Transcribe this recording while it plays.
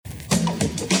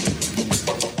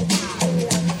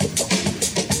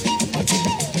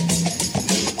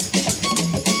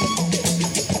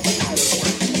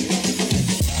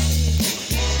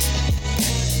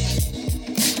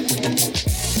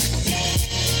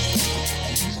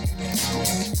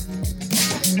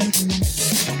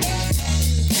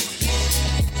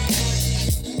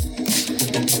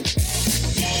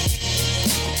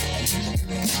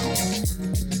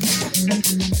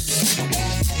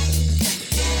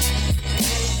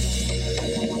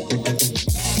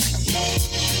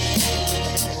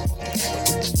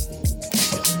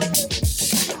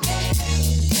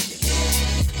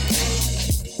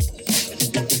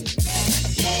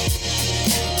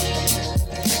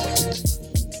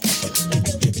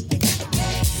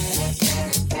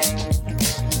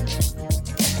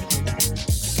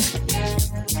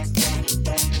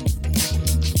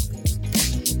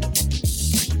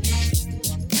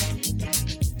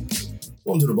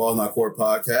Welcome to the Balls Not Court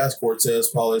podcast. Cortez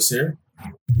Paulus here.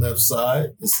 Left side.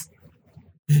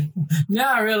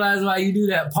 Now I realize why you do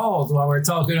that pause while we're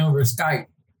talking over Skype.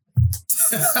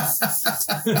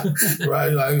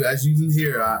 Right, like, as you can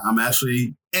hear, I'm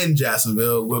actually in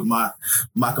Jacksonville with my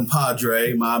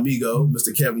compadre, my amigo,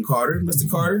 Mr. Kevin Carter. Mr.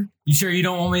 Carter. You sure you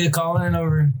don't want me to call in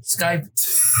over Skype?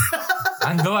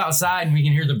 I can go outside and we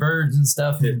can hear the birds and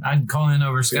stuff. And I can call in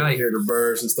over Skype. Hear the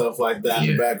birds and stuff like that in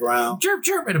the background. Chirp,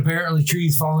 chirp, and apparently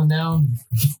trees falling down.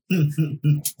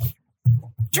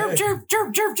 Chirp, chirp,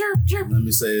 chirp, chirp, chirp, chirp. Let me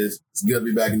say it's good to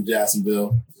be back in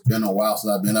Jacksonville. It's been a while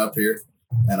since I've been up here.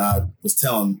 And I was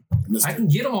telling Mr. I can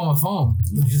get them on my phone.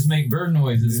 You just make bird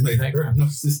noises in the background.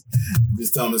 Just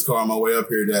telling this car on my way up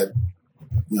here that,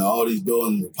 all these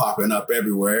buildings are popping up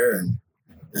everywhere. And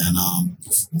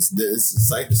it's a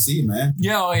sight to see, man.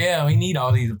 Yeah, oh yeah. We need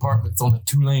all these apartments on a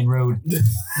 2-lane road. It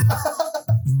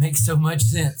makes so much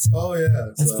sense. Oh, yeah.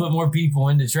 Let's put more people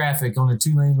into traffic on a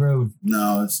 2-lane road.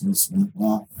 No,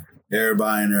 well,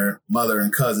 everybody and their mother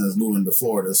and cousin is moving to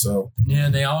Florida, so. Yeah,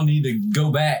 they all need to go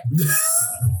back.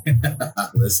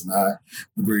 Listen, I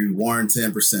agree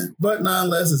 110%. But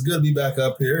nonetheless, it's good to be back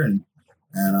up here. And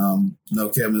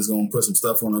Kevin is going to put some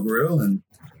stuff on the grill. And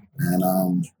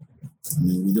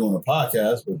we're doing a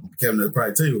podcast, but Kevin will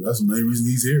probably tell you that's the main reason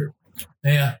he's here.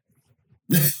 Yeah.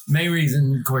 Main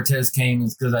reason Cortez came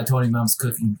is because I told him I was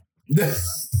cooking. And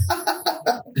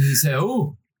he said,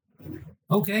 oh,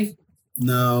 okay.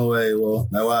 No way. Well,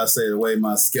 that's why I say the way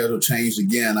my schedule changed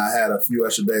again, I had a few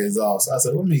extra days off. So I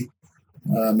said, let me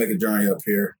make a journey up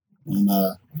here. And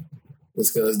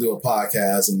let's do a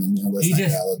podcast and then let's hang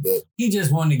out a little bit. He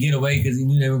just wanted to get away because he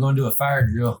knew they were going to do a fire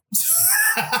drill.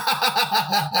 I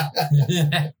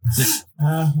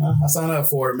signed up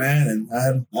for it, man, and I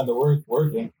had to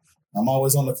work. And I'm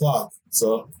always on the clock,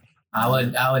 so I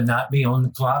would not be on the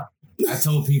clock. I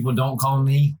told people, don't call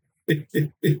me.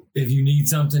 If you need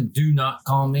something, do not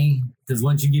call me, because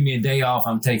once you give me a day off,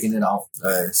 I'm taking it off.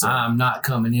 I'm not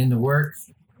coming into work.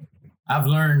 I've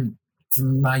learned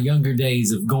from my younger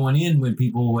days of going in when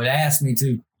people would ask me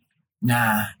to.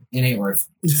 Nah, it ain't worth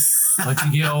it. Once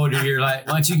you get older, you're like,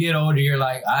 I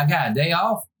got a day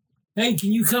off. Hey,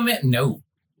 can you come in? No.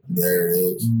 There it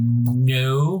is.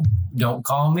 No, don't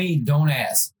call me. Don't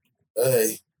ask.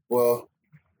 Hey, well,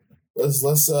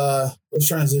 let's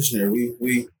transition here.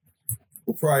 We're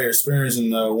probably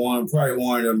experiencing one of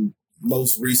the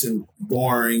most recent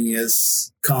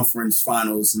boringest conference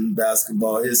finals in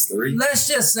basketball history. Let's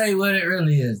just say what it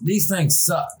really is. These things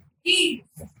suck.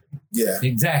 Yeah,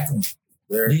 exactly.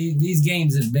 These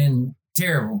games have been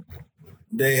terrible.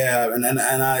 They have, and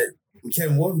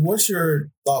Kevin, what's your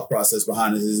thought process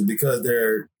behind this? Is it because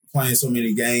they're playing so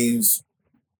many games,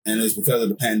 and it's because of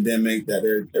the pandemic that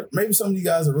they're maybe some of you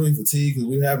guys are really fatigued because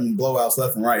we're having blowouts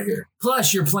left and right here.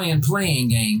 Plus, you're playing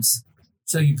games,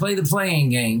 so you play the playing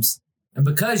games, and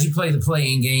because you play the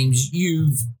playing games,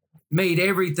 you've made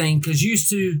everything. Because used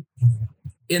to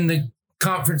in the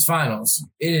conference finals,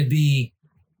 it'd be.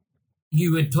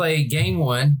 You would play game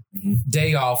 1,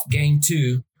 day off, game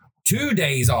 2, 2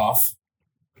 days off,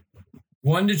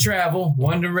 1 to travel,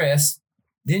 1 to rest,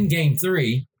 then game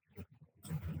 3,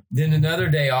 then another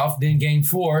day off, then game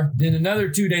 4, then another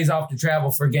 2 days off to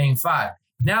travel for game 5.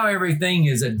 Now everything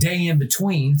is a day in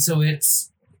between, so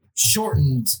it's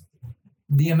shortened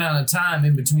the amount of time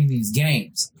in between these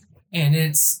games. And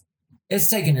it's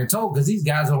taking their toll because these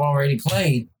guys have already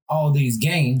played all these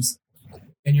games.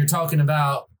 And you're talking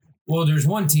about, well, there's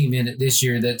one team in it this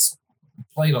year that's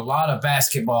played a lot of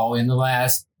basketball in the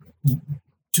last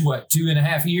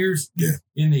 2.5 years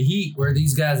in the Heat, where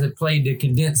these guys have played the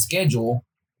condensed schedule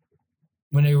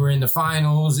when they were in the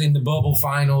finals, in the bubble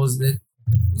finals. That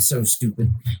was so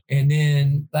stupid. And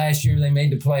then last year they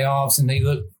made the playoffs and they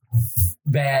looked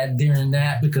bad during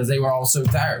that because they were all so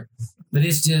tired. But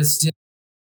it's just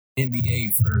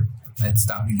NBA for that.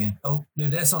 Stop again. Oh, no,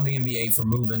 that's on the NBA for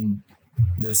moving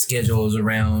the schedules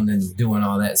around and doing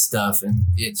all that stuff. And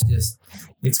it's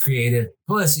creative.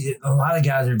 Plus, a lot of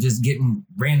guys are just getting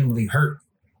randomly hurt.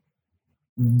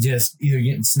 Just either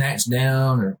getting snatched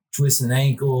down or twisting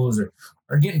ankles or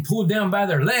getting pulled down by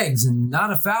their legs and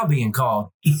not a foul being called.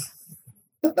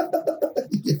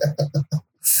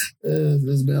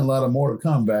 There's been a lot of more to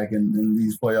come back in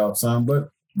these playoffs, but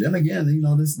then again,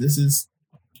 this is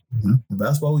the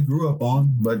basketball we grew up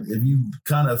on. But if you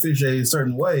kind of officiate a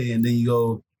certain way and then you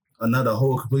go another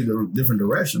whole completely different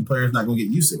direction, players not going to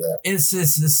get used to that. It's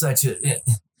such the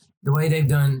way they've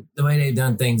done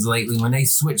things lately. When they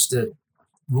switched the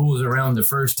rules around the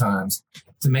first times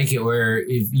to make it where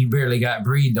if you barely got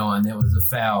breathed on, it was a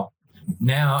foul.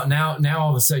 Now all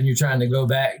of a sudden you're trying to go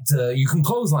back to, you can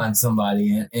clothesline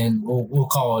somebody and we'll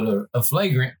call it a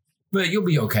flagrant, but you'll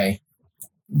be okay.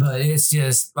 But it's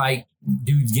just like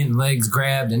dudes getting legs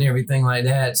grabbed and everything like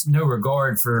that. It's no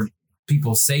regard for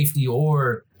people's safety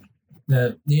or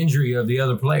the injury of the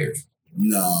other players.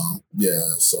 No, yeah.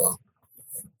 So,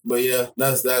 but yeah,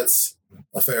 that's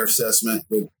a fair assessment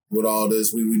with all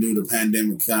this. We knew the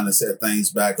pandemic kind of set things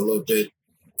back a little bit,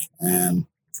 and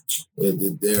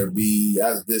there'd be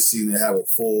after this season they have a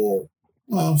fully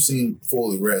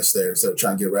rest there, so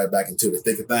trying to get right back into the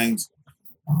thick of things.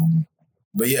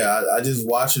 But yeah, I just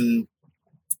watching.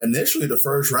 Initially, the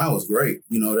first round was great.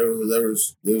 You know, there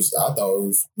was. I thought it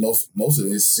was most of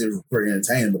this series was pretty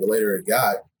entertaining. But the later it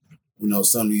got, you know,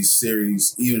 some of these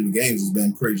series, even the games, has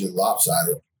been pretty just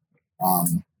lopsided.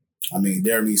 I mean,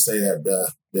 dare me say that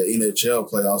the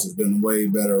NHL playoffs has been way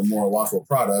better, more watchable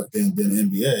product than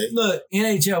NBA. Look,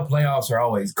 NHL playoffs are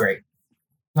always great.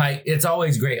 Like, it's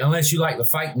always great, unless you like the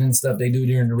fighting and stuff they do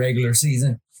during the regular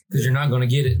season, because you're not going to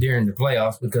get it during the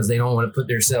playoffs because they don't want to put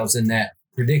themselves in that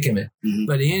predicament. Mm-hmm.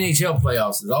 But the NHL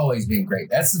playoffs has always been great.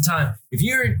 That's the time. If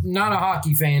you're not a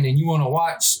hockey fan and you want to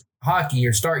watch hockey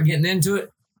or start getting into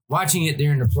it, watching it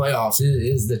during the playoffs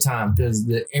is the time, because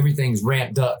everything's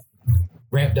ramped up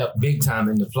big time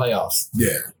in the playoffs.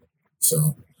 Yeah.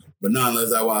 So, but nonetheless,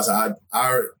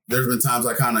 there's been times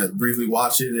I kind of briefly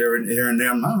watch it here and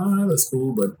there. I'm like, oh, that's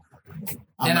cool, but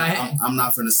I'm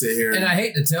not going to sit here. And I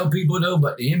hate to tell people though,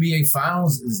 but the NBA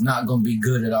Finals is not going to be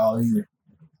good at all either.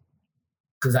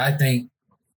 Because I think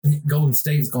Golden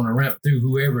State's going to ramp through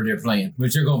whoever they're playing,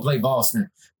 which they're going to play Boston.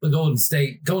 But Golden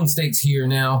State's here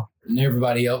now, and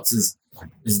everybody else is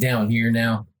down here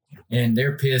now. And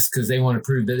they're pissed because they want to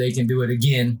prove that they can do it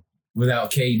again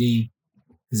without KD.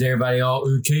 Because everybody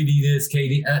KD this,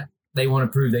 KD. They want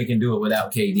to prove they can do it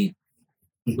without KD,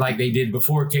 like they did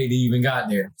before KD even got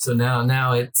there. So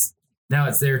now it's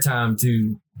their time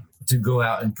to go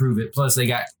out and prove it. Plus they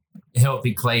got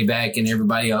healthy Clay back and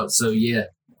everybody else. So yeah,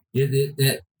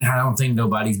 I don't think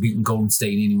nobody's beating Golden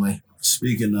State anyway.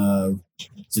 Speaking of,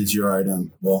 since you're already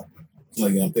done, well,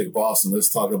 I'm going to pick Boston.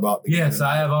 Let's talk about. Yes,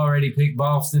 I have already picked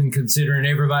Boston, considering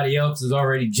everybody else has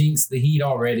already jinxed the Heat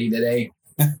already today.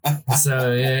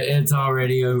 So it's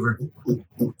already over.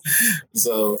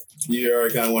 So you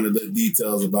already kind of wanted the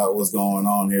details about what's going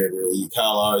on here.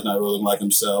 Kyle Lowry's not really looking like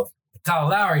himself. Kyle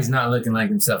Lowry's not looking like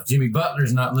himself. Jimmy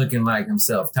Butler's not looking like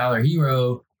himself. Tyler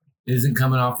Hero isn't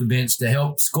coming off the bench to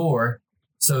help score.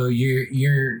 So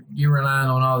you're relying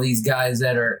on all these guys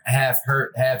that are half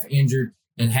hurt, half injured,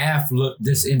 and half look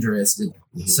disinterested.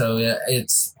 Mm-hmm. So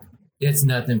it's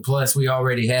nothing. Plus, we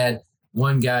already had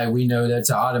one guy we know that's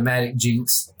an automatic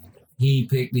jinx. He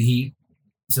picked the Heat,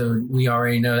 so we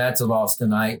already know that's a loss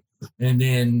tonight. And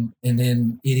then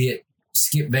idiot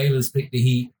Skip Bayless picked the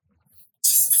Heat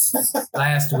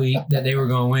last week that they were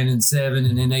going to win in 7,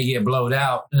 and then they get blowed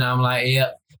out. And I'm like,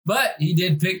 yep. But he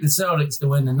did pick the Celtics to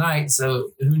win the night,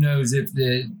 so who knows if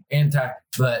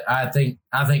but I think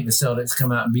the Celtics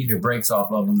come out and beat their brakes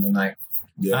off of them tonight.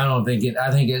 Yeah. I think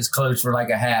it's close for like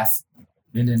a half.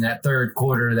 And then that third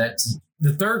quarter,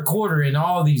 the third quarter in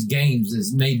all these games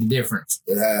has made the difference.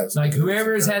 It has. Like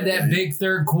whoever has had that big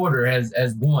third quarter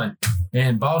has won.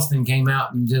 And Boston came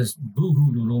out and just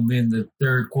boo-hooed them in the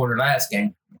third quarter last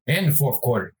game and the fourth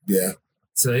quarter. Yeah.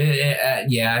 So,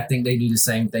 I think they do the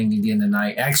same thing again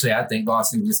tonight. Actually, I think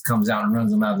Boston just comes out and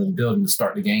runs them out of the building to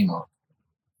start the game off.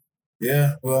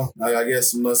 Yeah, well, I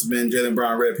guess it must have been Jaylen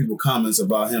Brown read people's comments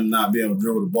about him not being able to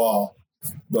dribble the ball.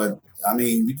 But, I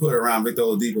mean, you put it around Victor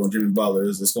Oladipo and Jimmy Butler,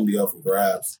 it's going to be up for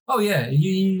grabs. Oh, yeah,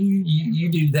 you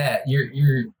do that.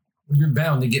 You're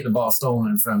bound to get the ball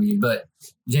stolen from you. But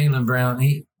Jaylen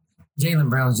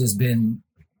Brown's just been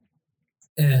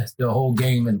the whole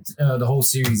game and the whole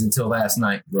series until last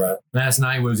night. Right. Last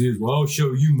night was his, I'll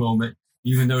show you moment,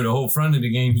 even though the whole front of the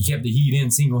game, he kept the Heat in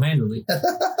single-handedly.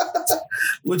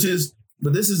 But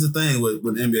this is the thing with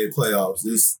NBA playoffs.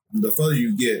 The further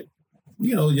you get,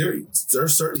 you know,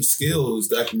 there's certain skills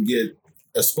that can get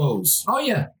exposed. Oh,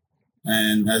 yeah.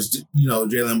 And as, you know,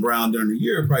 Jaylen Brown during the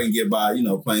year probably can get by, you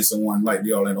know, playing someone like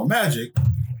the Orlando Magic.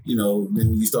 You know, then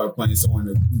when you start playing someone,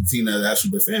 the team that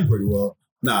actually defend pretty well,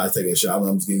 I take a shot.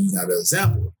 I'm just giving you another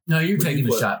example. No, you're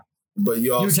taking a shot. But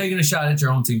you're taking a shot at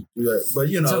your own team. Yeah, but,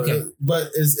 you know, it's okay.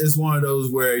 But it's one of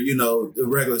those where, you know, the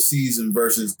regular season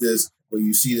versus this, where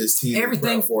you see this team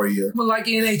everything for you. Well, like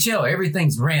NHL,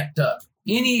 everything's ramped up.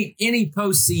 Any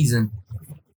postseason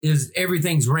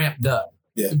everything's ramped up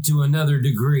to another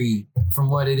degree from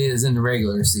what it is in the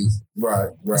regular season. Right.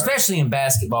 Especially in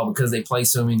basketball because they play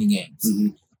so many games. Mm-hmm.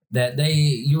 that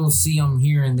you'll see them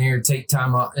here and there take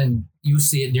time off, and you'll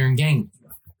see it during games.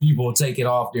 People will take it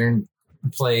off during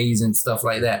plays and stuff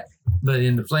like that. But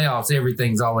in the playoffs,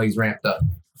 everything's always ramped up.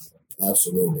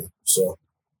 Absolutely. So,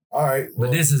 all right. Well,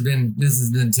 but this has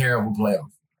been terrible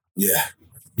playoff. Yeah.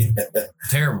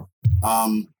 Terrible.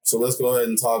 So let's go ahead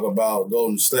and talk about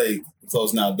Golden State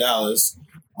closing out Dallas.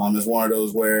 It's one of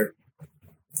those where,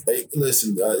 hey,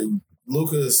 listen,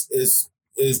 Lucas is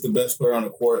the best player on the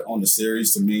court on the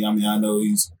series to me. I mean, I know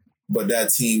but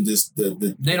that team just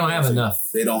they don't have enough.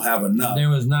 They don't have enough. There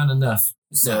was not enough.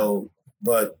 So,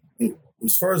 but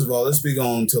first of all, let's speak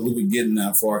on to Luka getting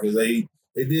that far, because they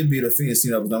did beat a Phoenix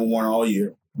team that was number one all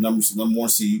year, number one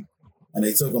seed, and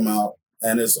they took them out.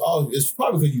 And it's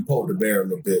probably because you poked the bear a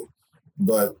little bit.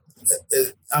 But,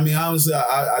 honestly,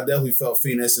 I definitely felt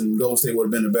Phoenix and Golden State would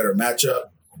have been a better matchup.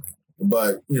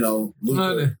 But,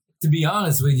 Luka. To be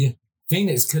honest with you,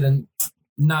 Phoenix could have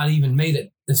not even made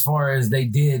it as far as they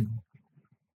did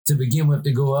to begin with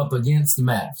to go up against the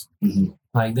Mavs. Mm-hmm.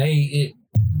 Like, the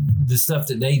stuff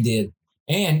that they did.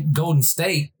 And Golden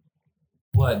State,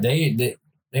 they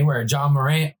were a John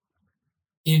Morant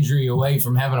injury away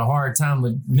from having a hard time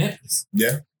with Memphis.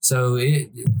 Yeah. So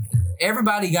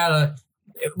everybody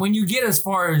when you get as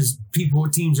far as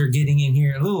teams are getting in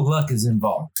here, a little luck is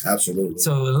involved. Absolutely.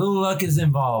 So a little luck is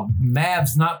involved.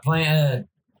 Mavs not playing,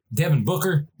 Devin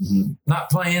Booker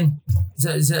not playing.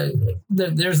 So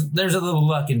there's a little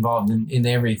luck involved in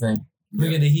everything.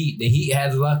 Look at the Heat. The Heat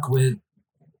had luck with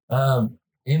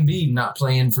Embiid not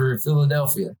playing for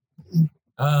Philadelphia.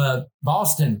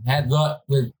 Boston had luck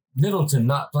with Middleton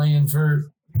not playing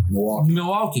for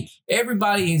Milwaukee.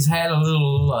 Everybody's had a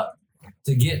little luck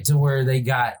to get to where they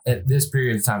got at this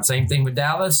period of time. Same thing with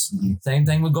Dallas. Mm-hmm. Same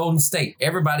thing with Golden State.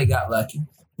 Everybody got lucky.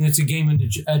 It's a game of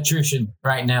attrition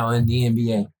right now in the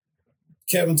NBA.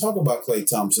 Kevin, talk about Klay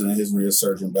Thompson and his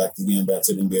resurgence back to the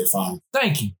NBA Finals.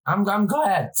 Thank you. I'm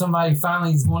glad somebody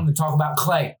finally is wanting to talk about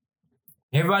Klay.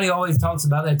 Everybody always talks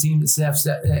about that team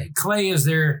that Klay is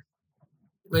their.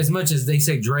 As much as they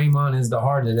say Draymond is the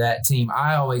heart of that team,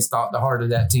 I always thought the heart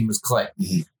of that team was Klay.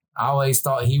 Mm-hmm. I always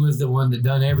thought he was the one that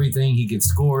done everything. He could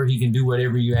score. He can do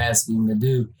whatever you ask him to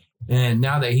do. And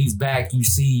now that he's back, you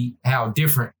see how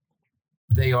different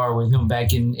they are with him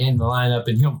back in the lineup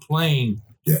and him playing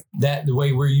the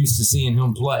way we're used to seeing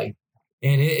him play.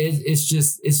 And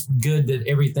it's good that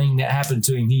everything that happened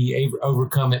to him, he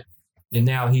overcome it. And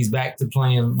now he's back to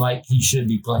playing like he should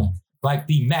be playing, like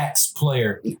the max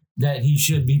player that he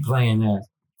should be playing as.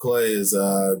 Klay is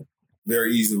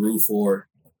very easy to root for,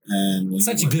 and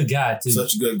such a good guy too.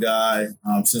 Such a good guy.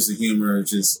 Sense of humor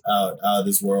just out of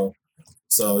this world.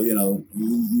 So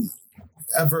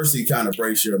adversity kind of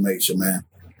breaks you or makes you, man.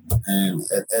 And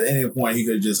at any point, he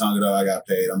could have just hung it up. I got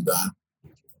paid. I'm done.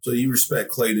 So you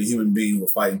respect Klay, the human being, for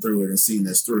fighting through it and seeing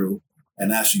this through,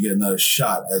 and actually get another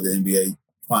shot at the NBA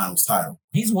Finals title.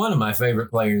 He's one of my favorite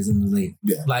players in the league.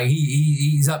 Yeah, like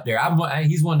he's up there.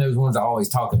 He's one of those ones I always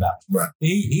talk about. Right.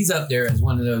 He's up there as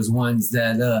one of those ones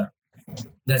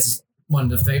that's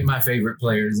one of my favorite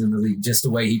players in the league. Just the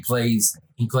way he plays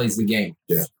the game.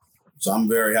 Yeah. So I'm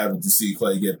very happy to see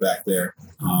Klay get back there.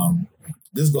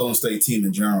 This Golden State team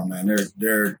in general, man,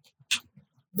 they're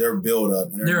built up.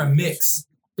 They're a mix.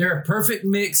 They're a perfect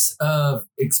mix of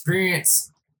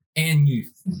experience and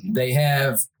youth. Mm-hmm. They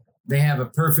have a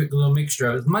perfect little mixture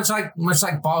of it. Much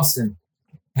like Boston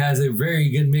has a very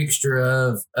good mixture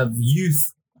of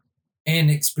youth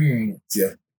and experience.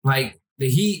 Yeah. Like the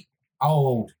Heat,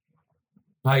 old.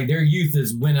 Like their youth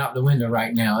has went out the window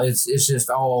right now. It's just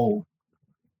all old.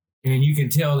 And you can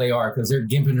tell they are because they're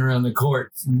gimping around the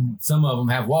court. Some of them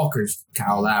have walkers,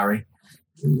 Kyle Lowry.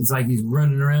 It's like he's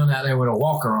running around out there with a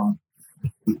walker on.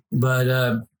 But,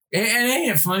 and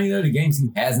ain't it funny, though, the games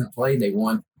he hasn't played, they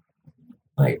won.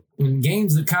 Like, in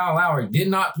games that Kyle Lowry did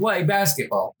not play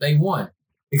basketball, they won.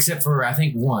 Except for, I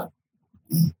think, one.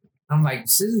 I'm like,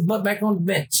 sit his butt back on the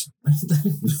bench.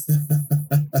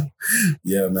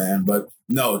 Yeah, man. But,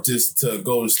 no, just to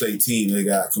Golden State team, they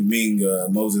got Kuminga,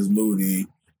 Moses Moody,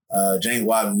 James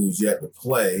Wiseman, who's yet to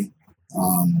play.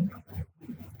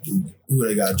 Who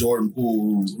they got? Jordan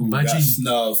Poole, who got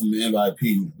snubbed from the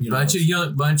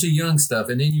MVP. Bunch of young stuff,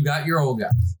 and then you got your old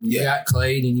guys. You got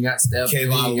Clay, and you got Steph,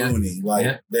 Kevon Looney.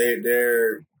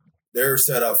 They're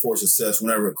set up for success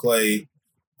whenever Clay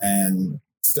and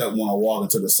Steph want to walk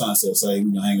into the sunset, say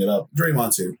we're gonna hang it up.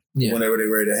 Draymond too. Yeah. Whenever they're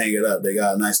ready to hang it up, they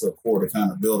got a nice little core to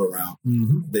kind of build around.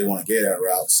 Mm-hmm. They want to get that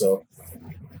route. So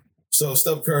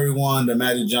Steph Curry won the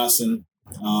Magic Johnson.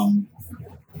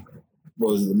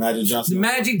 What was it, the Magic Johnson? The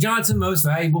Magic Johnson Most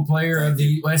Valuable Player of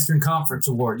the Western Conference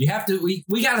Award. You have to.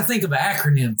 We got to think of an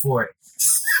acronym for it.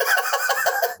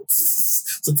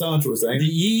 It's a tongue twister, ain't it?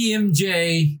 The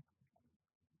EMJ,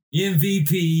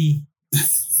 MVP,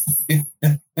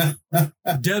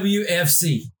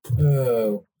 WFC.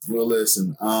 Well,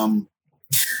 listen.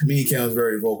 Me and Ken was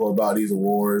very vocal about these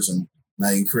awards, and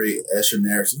now you can create extra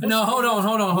narratives. No, hold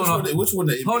on. Which one?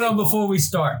 Hold on before we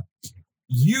start.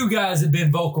 You guys have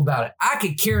been vocal about it. I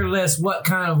could care less what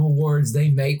kind of awards they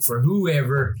make for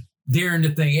whoever during the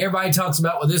thing. Everybody talks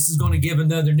about, well, this is going to give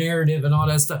another narrative and all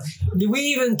that stuff. Do we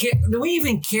even care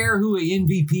who an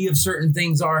MVP of certain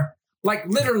things are? Like,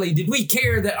 literally, did we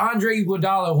care that Andre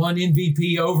Iguodala won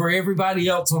MVP over everybody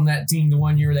else on that team the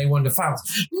one year they won the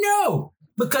finals? No,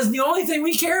 because the only thing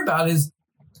we care about is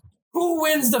who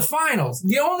wins the finals.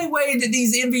 The only way that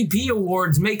these MVP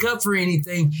awards make up for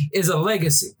anything is a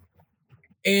legacy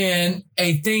and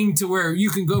a thing to where you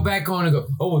can go back on and go,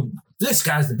 oh, this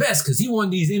guy's the best because he won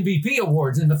these MVP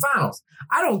awards in the finals.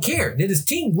 I don't care. Did his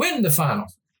team win the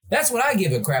finals? That's what I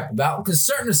give a crap about,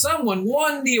 because someone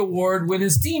won the award when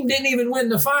his team didn't even win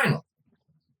the final.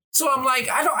 So I'm like,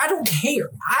 I don't care.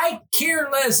 I care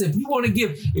less if you want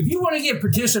to give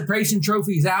participation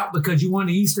trophies out because you won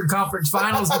the Eastern Conference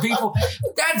Finals to people.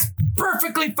 That's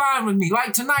perfectly fine with me.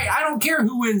 Like tonight, I don't care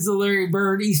who wins the Larry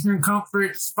Bird Eastern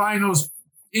Conference Finals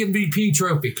MVP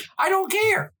trophy. I don't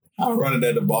care. I'm running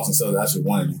that to Boston Celtics. I should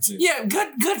win it too. Yeah,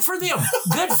 good for them.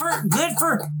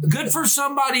 Good for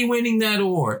somebody winning that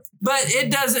award. But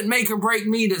it doesn't make or break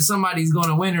me that somebody's going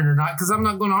to win it or not, because I'm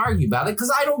not going to argue about it,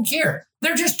 because I don't care.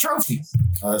 They're just trophies.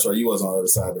 Oh, that's right. You wasn't on the other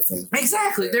side of the fence.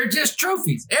 Exactly. They're just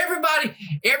trophies. Everybody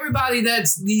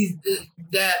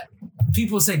that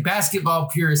people say basketball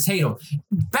purists hate them.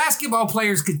 Basketball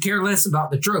players could care less about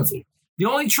the trophy. The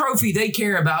only trophy they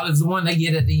care about is the one they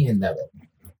get at the end of it.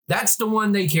 That's the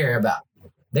one they care about.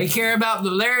 They care about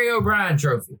the Larry O'Brien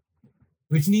trophy,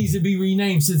 which needs to be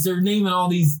renamed since they're naming all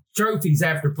these trophies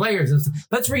after players. And stuff.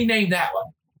 Let's rename that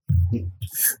one.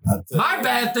 My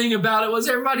bad thing about it was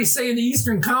everybody saying the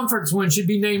Eastern Conference one should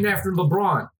be named after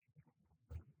LeBron.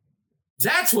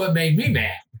 That's what made me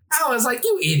mad. I was like,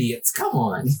 you idiots, come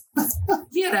on.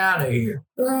 Get out of here.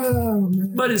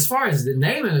 But as far as the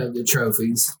naming of the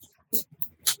trophies,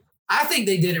 I think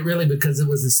they did it really because it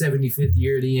was the 75th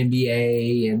year of the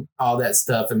NBA and all that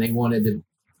stuff, and they wanted to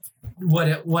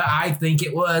what I think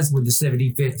it was with the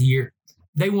 75th year.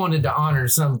 They wanted to honor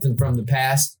something from the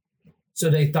past, so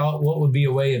they thought, what would be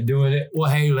a way of doing it?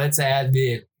 Well, hey, let's add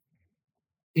the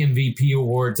MVP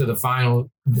award to the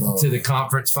to the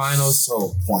conference finals.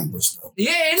 So pointless.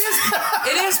 Yeah, it is.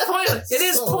 It is pointless. It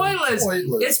is pointless.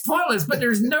 It's pointless, but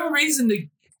there's no reason to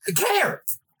care.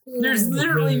 There's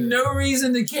literally no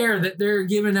reason to care that they're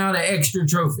giving out an extra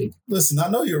trophy. Listen, I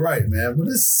know you're right, man, but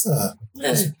it's...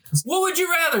 what would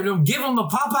you rather? Give them a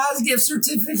Popeyes gift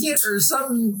certificate or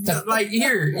something like,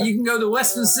 here, you can go to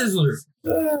Weston Sizzler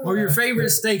or your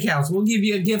favorite steakhouse. We'll give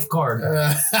you a gift card.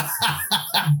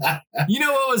 You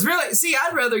know what was really... See,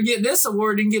 I'd rather get this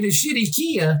award than get a shitty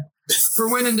Kia for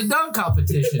winning the dunk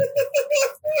competition.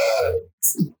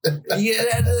 It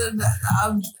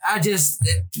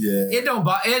don't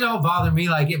bother me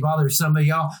like it bothers some of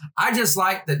y'all. I just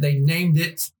like that they named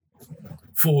it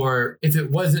for, if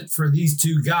it wasn't for these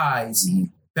two guys,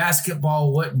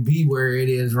 basketball wouldn't be where it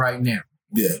is right now.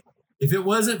 Yeah. If it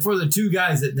wasn't for the two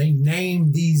guys that they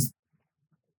named these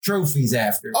trophies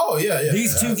after. Oh, yeah.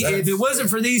 If it wasn't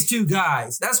for these two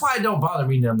guys, that's why it don't bother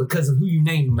me none, because of who you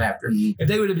named them after. If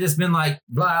they would have just been like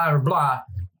blah or blah,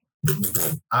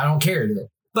 I don't care.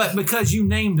 But because you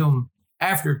named them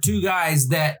after two guys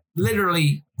that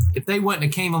literally, if they wouldn't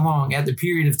have came along at the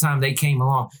period of time they came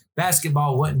along,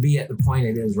 basketball wouldn't be at the point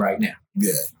it is right now.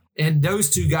 Yeah. And those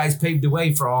two guys paved the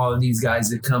way for all of these guys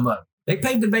that come up. They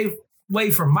paved the way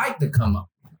for Mike to come up.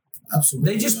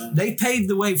 Absolutely. They paved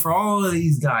the way for all of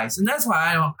these guys. And that's why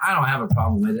I don't have a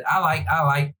problem with it. I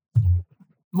like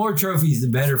more trophies, the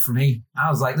better for me. I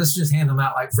was like, let's just hand them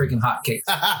out like freaking hotcakes.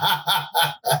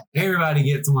 Everybody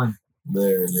gets one.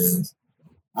 There it is.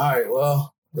 All right,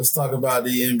 well, let's talk about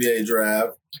the NBA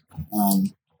draft.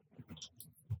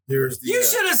 Here's the. You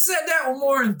should have said that with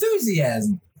more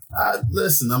enthusiasm.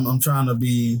 Listen, I'm trying to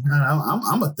be.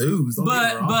 I'm enthused.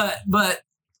 But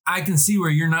I can see where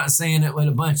you're not saying it with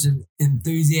a bunch of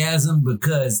enthusiasm,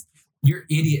 because your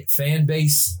idiot fan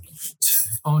base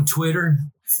on Twitter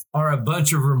are a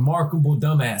bunch of remarkable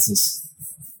dumbasses.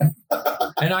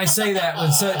 And I say that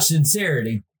with such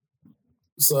sincerity.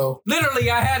 So literally,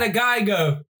 I had a guy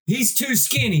go, he's too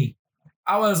skinny.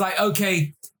 I was like,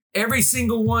 okay, every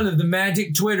single one of the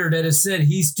Magic Twitter that has said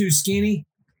he's too skinny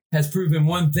has proven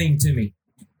one thing to me.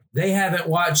 They haven't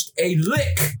watched a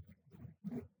lick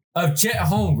of Chet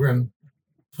Holmgren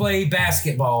play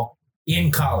basketball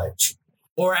in college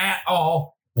or at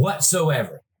all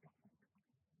whatsoever.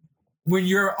 When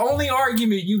your only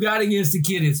argument you got against the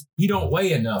kid is he don't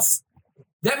weigh enough,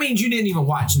 that means you didn't even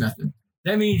watch nothing.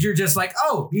 That means you're just like,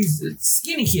 oh, he's a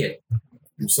skinny kid.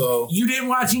 So you didn't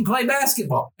watch him play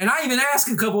basketball. And I even asked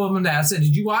a couple of them that. I said,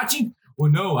 did you watch him?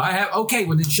 Well, no, I have. Okay,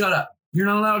 well then shut up. You're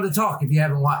not allowed to talk if you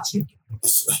haven't watched him.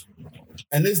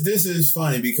 And this is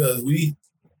funny because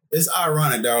it's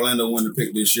ironic that Orlando won the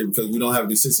pick this year because we don't have a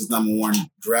consistent number one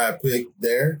draft pick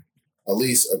there, at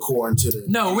least according to the.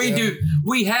 No, we do.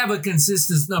 We have a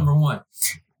consistent number one.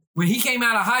 When he came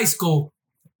out of high school,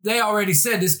 they already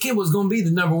said this kid was going to be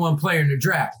the number one player in the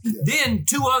draft. Yeah. Then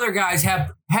two other guys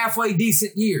have halfway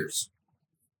decent years.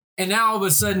 And now all of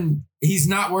a sudden, he's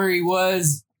not where he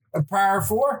was a prior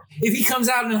four. If he comes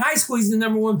out in high school, he's the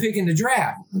number one pick in the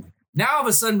draft. Now all of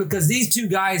a sudden, because these two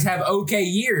guys have okay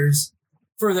years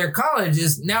for their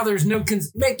colleges, now there's no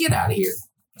get out of here.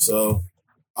 So,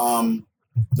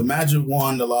 the Magic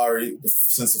won the lottery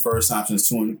since the first time since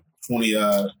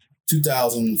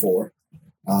 2004.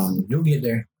 You'll get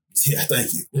there. Yeah,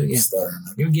 thank you.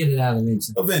 You'll get it out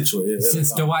eventually. Eventually.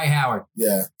 Since Dwight Howard.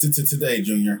 Yeah. Today,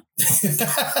 Junior.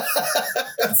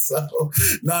 So,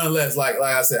 nonetheless, like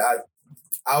I said,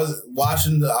 I was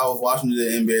watching the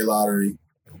NBA lottery.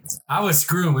 I was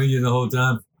screwing with you the whole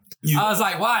time. I was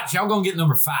like, watch, y'all gonna get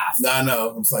number 5. I know.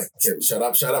 I was like, Kevin, shut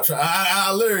up.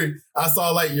 I literally, I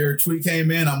saw like your tweet came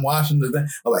in. I'm watching the thing.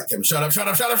 I'm like, Kevin, shut up.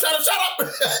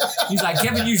 He's like,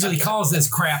 Kevin usually calls this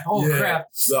crap. Crap.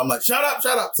 So I'm like, shut up.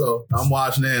 So I'm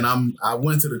watching it, and I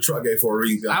went to the truck gate for a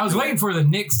reason. I was waiting for the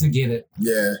Knicks to get it.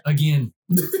 Yeah. Again.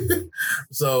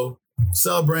 So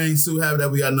celebrating, so happy that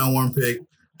we got no one pick.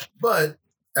 But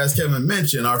as Kevin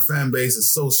mentioned, our fan base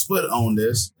is so split on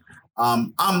this.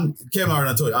 Kevin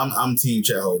already told you, I'm Team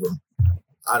Chet Holmgren.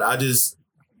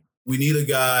 We need a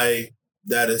guy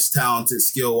that is talented,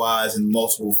 skill wise, in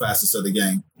multiple facets of the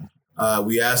game.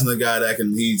 We asked him a guy that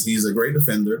he's a great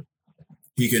defender.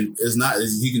 He can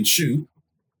shoot.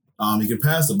 He can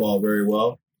pass the ball very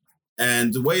well.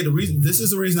 And this is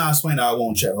the reason I explained that I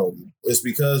want Chet Holmgren. It's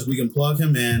because we can plug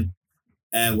him in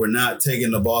and we're not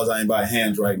taking the balls out of anybody's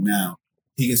hands right now.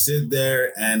 He can sit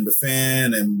there and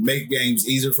defend and make games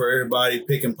easier for everybody,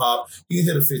 pick and pop. He can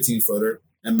hit a 15-footer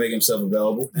and make himself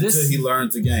available until he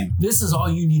learns the game. This is all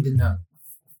you need to know.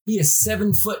 He is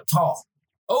 7 foot tall,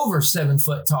 over 7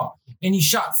 foot tall, and he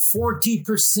shot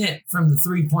 40% from the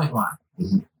 3-point line.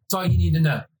 Mm-hmm. That's all you need to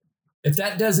know. If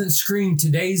that doesn't scream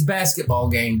today's basketball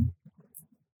game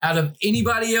out of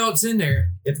anybody else in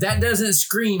there, if that doesn't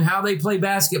scream how they play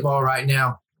basketball right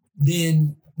now,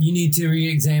 then you need to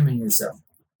re-examine yourself.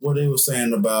 What they were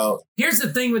saying about... Here's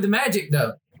the thing with the Magic,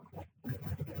 though.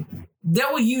 They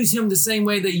will use him the same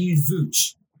way they use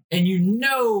Vooch. And you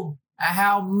know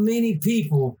how many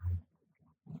people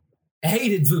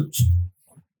hated Vooch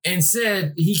and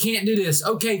said he can't do this.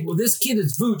 Okay, well, this kid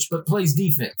is Vooch but plays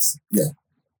defense. Yeah.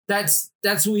 That's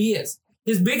who he is.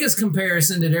 His biggest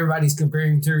comparison that everybody's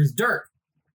comparing to is Dirk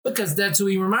because that's who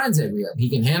he reminds everyone. He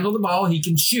can handle the ball. He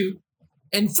can shoot.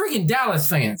 And freaking Dallas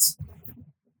fans,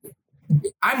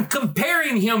 I'm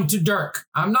comparing him to Dirk.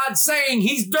 I'm not saying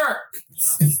he's Dirk.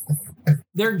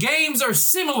 Their games are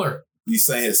similar. You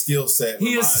saying his skill set?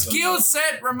 His skill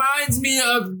set reminds me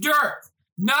of Dirk,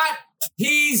 not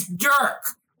he's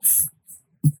Dirk.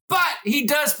 But he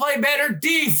does play better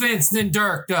defense than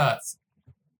Dirk does.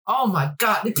 Oh my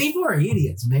God, the people are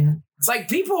idiots, man. It's like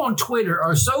people on Twitter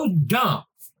are so dumb.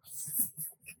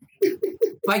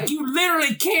 Like you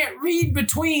literally can't read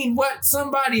between what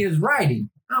somebody is writing.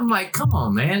 I'm like, come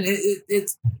on, man.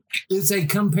 It's a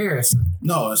comparison.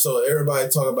 No, so everybody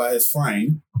talk about his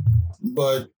frame,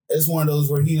 but it's one of those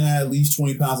where he can have at least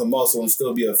 20 pounds of muscle and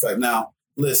still be effective. Now,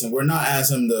 listen, we're not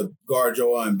asking him to guard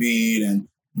Joel Embiid and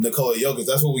Nikola Jokic.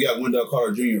 That's what we got Wendell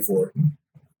Carter Jr. for.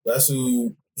 That's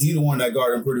who he the one that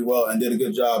guarded him pretty well and did a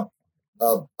good job.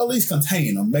 At least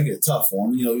contain them, make it tough for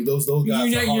them. You know, those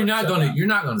guys. You're not going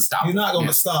to stop. You're not going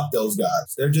to stop those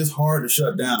guys. They're just hard to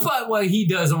shut down. But what he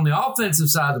does on the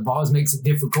offensive side of the ball is makes it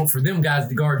difficult for them guys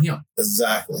to guard him.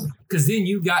 Exactly. Because then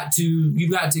you got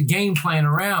to game plan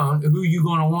around who you're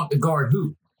going to want to guard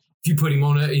who.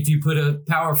 If you put a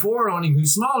power forward on him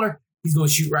who's smaller, he's going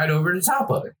to shoot right over the top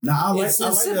of it. Now I like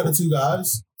the other two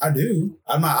guys. I do.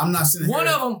 I'm not sitting one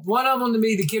here. One of them to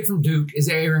me, the kid from Duke, is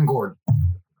Aaron Gordon.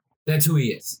 That's who he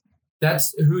is.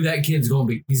 That's who that kid's going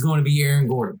to be. He's going to be Aaron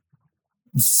Gordon.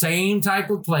 Same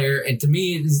type of player. And to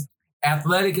me, it's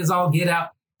athletic as all get out.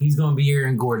 He's going to be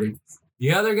Aaron Gordon.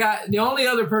 The other guy, the only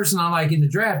other person I like in the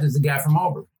draft is the guy from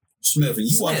Auburn. Smith. And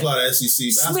you watch a lot of SEC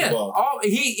basketball.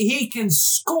 He can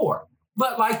score.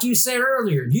 But like you said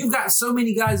earlier, you've got so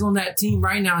many guys on that team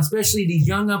right now, especially these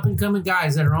young up-and-coming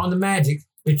guys that are on the Magic,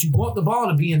 that you want the ball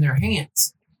to be in their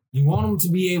hands. You want them to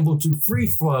be able to free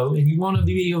flow, and you want them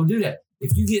to be able to do that.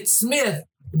 If you get Smith,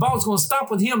 the ball's going to stop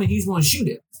with him, and he's going to shoot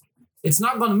it. It's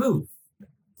not going to move.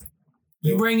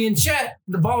 You bring in Chet,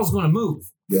 the ball's going to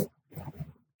move. Yeah.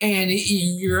 And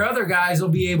your other guys will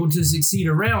be able to succeed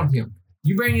around him.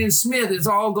 You bring in Smith, it's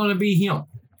all going to be him.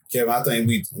 Kevin, I think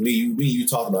you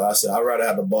talked about it. I said I'd rather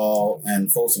have the ball and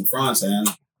Fultz in Franz's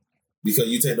hands because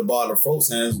you take the ball out of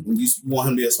Fultz's hands when you want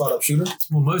him to be a spot-up shooter.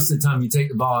 Well, most of the time you take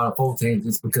the ball out of Fultz's hands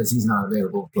it's because he's not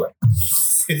available to play.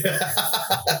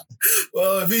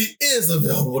 Well, if he is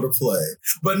available to play.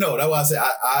 But no, that's why I say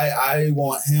I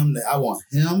want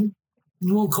him.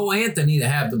 You want Cole Anthony to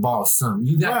have the ball, son.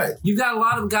 You got a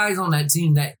lot of guys on that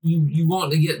team that you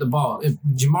want to get the ball. If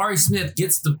Jabari Smith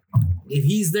if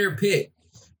he's their pick,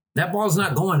 that ball's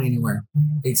not going anywhere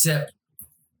except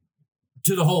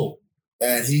to the hole.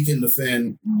 And he can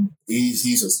defend.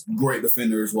 He's a great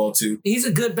defender as well, too. He's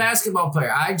a good basketball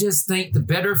player. I just think the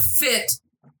better fit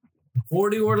for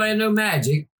the Orlando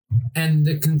Magic and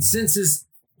the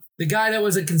guy that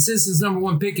was a consensus number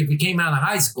one pick if he came out of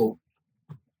high school,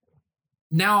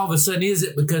 now all of a sudden is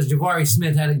it because Jabari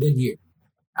Smith had a good year?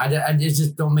 It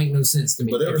just don't make no sense to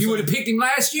me. If you would have picked him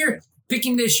last year, pick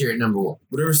him this year at number one.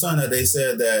 But there was something that they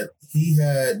said that he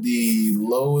had the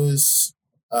lowest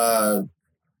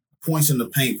points in the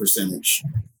paint percentage,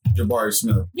 Jabari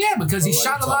Smith. Yeah, because he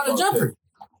shot a lot of jumpers.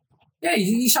 Yeah,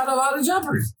 he shot a lot of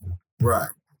jumpers. Right.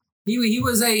 He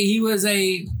was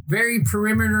a very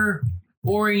perimeter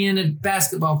oriented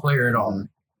basketball player at all.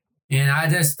 And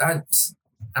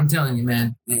I'm telling you,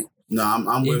 man. No,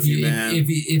 I'm with you, man.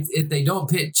 If they don't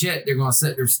pick Chet, they're gonna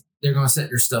set their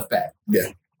stuff back.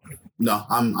 Yeah. No,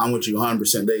 I'm with you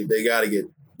 100%. They got to get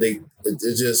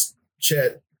it's just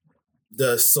Chet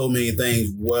does so many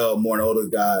things well more than other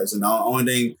guys, and the only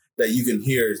thing that you can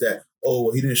hear is that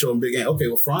he didn't show him big game. Okay,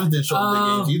 well Franz didn't show him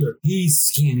big games either. He's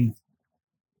skinny.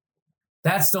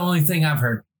 That's the only thing I've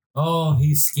heard. Oh,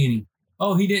 he's skinny.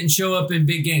 Oh, he didn't show up in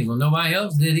big games. Well, nobody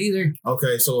else did either.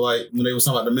 Okay, so like when they were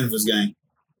talking about the Memphis game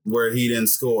where he didn't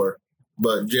score,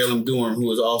 but Jalen Durham, who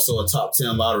was also a top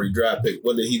 10 lottery draft pick,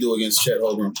 what did he do against Chet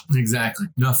Holmgren? Exactly.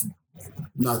 Nothing.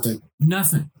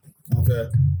 Okay.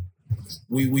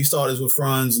 We saw this with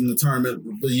Franz in the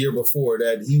tournament the year before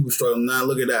that he was struggling. Now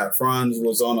look at that. Franz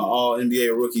was on an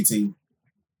all-NBA rookie team.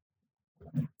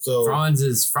 So Franz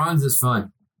is fun.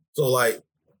 So like,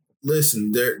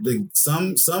 listen,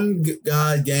 some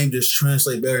guy game just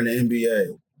translate better in the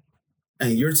NBA,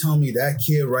 and you're telling me that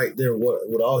kid right there,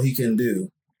 what all he can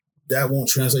do, that won't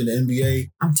translate to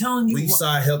NBA. I'm telling you, weak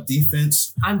side help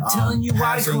defense. I'm telling you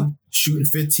passing, why. Shooting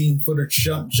 15-footer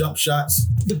jump shots.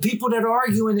 The people that are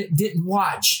arguing it didn't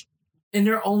watch, and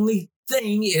their only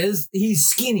thing is he's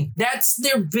skinny. That's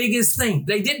their biggest thing.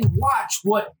 They didn't watch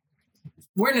what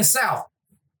we're in the South.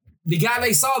 The guy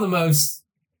they saw the most,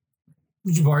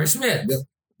 Jabari Smith. Yep.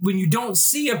 When you don't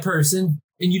see a person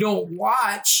and you don't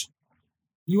watch,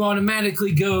 you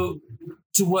automatically go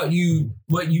to what you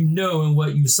know and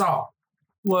what you saw.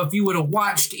 Well, if you would have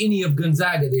watched any of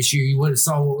Gonzaga this year, you would have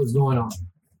saw what was going on.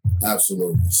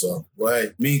 Absolutely. So, well,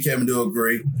 hey, me and Kevin do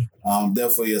agree.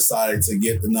 Definitely excited to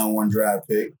get the number one draft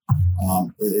pick.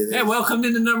 Hey, welcome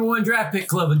to the number one draft pick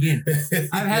club again.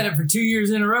 I've had it for 2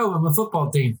 years in a row with my football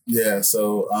team. Yeah.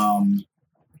 So,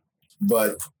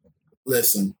 but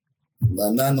listen,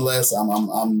 nonetheless,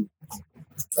 I'm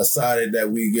excited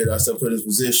that we get ourselves put in this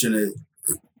position. That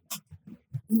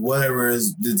whatever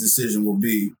is the decision will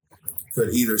be,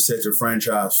 could either set your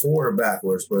franchise forward or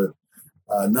backwards. But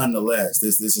nonetheless,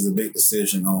 this is a big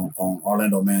decision on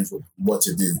Orlando management what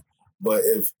to do. But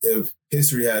if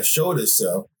history has showed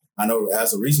itself, I know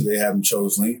as of recent they haven't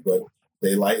chose length, but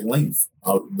they like length.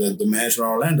 The manager in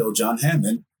Orlando, John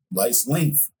Hammond, likes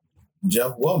length.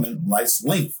 Jeff Wellman likes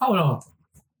length. Hold on.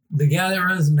 The guy that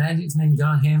runs the Magic's named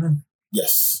John Hammond?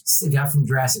 Yes. It's the guy from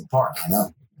Jurassic Park. I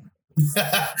know.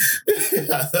 that's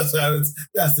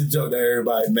the joke that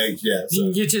everybody makes. Yeah, so. You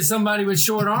can get you somebody with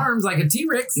short arms like a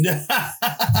T-Rex.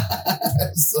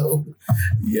 So,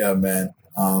 yeah, man.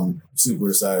 Super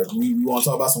excited. We want to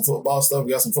talk about some football stuff.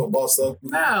 We got some football stuff.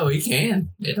 No, we can.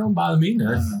 It don't bother me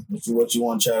none. What you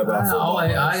want to chat about?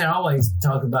 I can always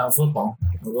talk about football.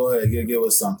 Well, go ahead, give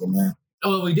us something, man.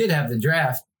 Well, we did have the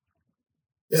draft.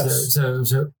 Yes.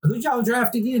 So who'd y'all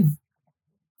draft again?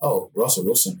 Oh, Russell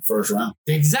Wilson, first round.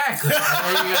 Exactly.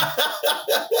 There you go.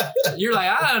 You're like,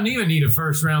 I don't even need a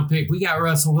first round pick. We got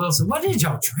Russell Wilson. What did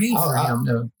y'all trade for him,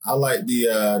 though? I like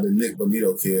the Nick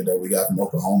Bonito kid that we got from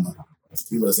Oklahoma.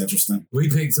 He looks interesting. We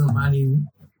picked somebody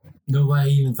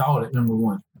Nobody even thought at number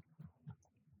 1.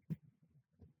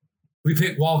 We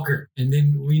picked Walker, and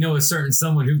then we know a certain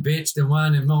someone who bitched and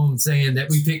whined and moaned saying that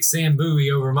we picked Sam Bowie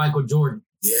over Michael Jordan.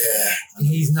 Yeah.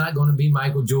 He's not going to be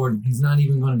Michael Jordan. He's not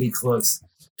even going to be close.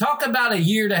 Talk about a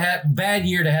bad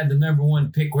year to have the number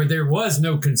 1 pick where there was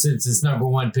no consensus number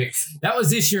 1 pick. That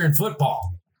was this year in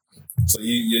football. So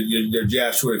your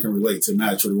Jazz Twitter can relate to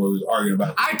Matt Twitter, what we was arguing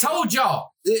about. I told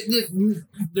y'all,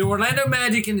 the Orlando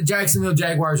Magic and the Jacksonville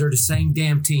Jaguars are the same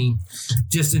damn team,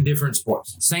 just in different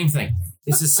sports. Same thing.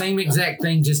 It's the same exact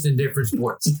thing, just in different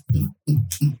sports.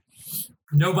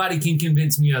 Nobody can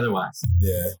convince me otherwise.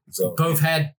 Yeah. So both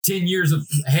had 10 years of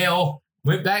hell,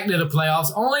 went back to the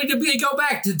playoffs, only to go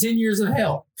back to 10 years of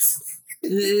hell.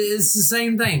 It's the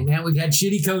same thing, man. We had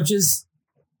shitty coaches.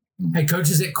 Had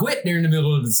coaches that quit during the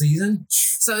middle of the season.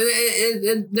 So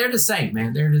they're the same,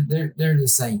 man. They're the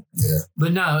same. Yeah.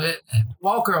 But no,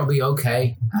 Walker will be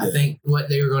okay. I think what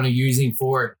they were going to use him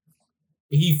for,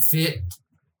 he fit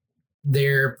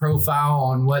their profile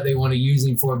on what they want to use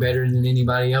him for better than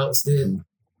anybody else did.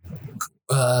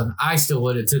 I still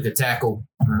would have took a tackle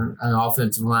or an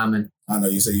offensive lineman. I know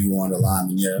you said you wanted a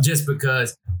lineman, yeah. Just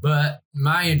because. But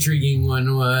my intriguing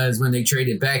one was when they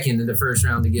traded back into the first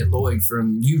round to get Lloyd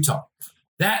from Utah.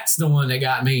 That's the one that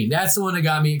got me. That's the one that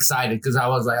got me excited because I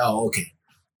was like, oh, okay.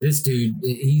 This dude,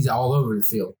 he's all over the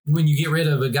field. When you get rid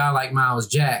of a guy like Miles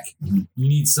Jack, you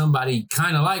need somebody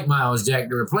kind of like Miles Jack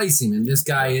to replace him. And this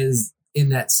guy is in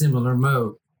that similar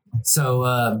mode.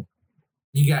 So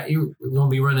you're going to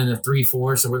be running a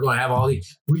 3-4. So we're going to have all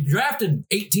these. We drafted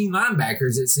 18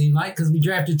 linebackers, it seemed like, because we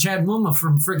drafted Chad Muma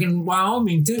from freaking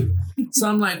Wyoming, too. So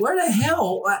I'm like, where the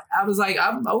hell? I was like,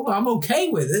 I'm okay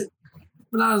with it.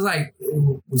 But I was like,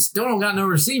 we still don't got no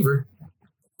receiver.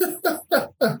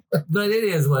 But it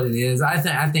is what it is. I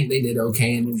think they did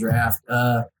okay in the draft.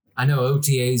 I know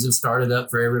OTAs have started up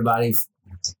for everybody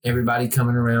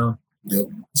coming around. Yep.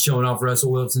 Showing off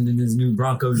Russell Wilson in his new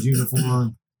Broncos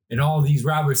uniform and all these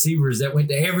wide receivers that went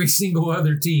to every single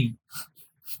other team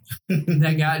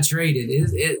that got traded.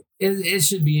 It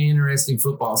should be an interesting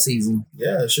football season.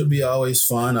 Yeah, it should be always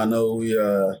fun. I know we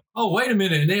Oh, wait a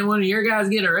minute. Didn't one of your guys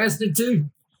get arrested too?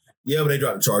 Yeah, but they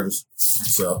dropped the charges.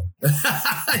 So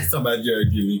talking about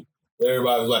Jared Judy.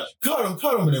 Everybody was like, cut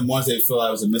him. And then once they feel like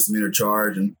it was a misdemeanor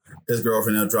charge and his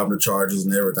girlfriend ended up dropping the charges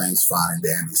and everything's fine and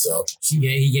dandy. So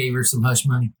he gave her some hush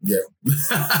money. Yeah.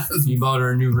 He bought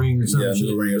her a new ring or something. Yeah,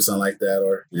 a new ring or something like that.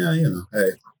 Or yeah,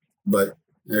 hey. But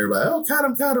everybody, cut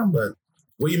him. But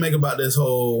what do you make about this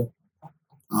whole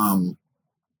the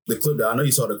clip that I know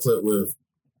you saw the clip with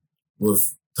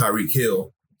Tyreek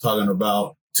Hill talking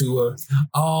about Tua?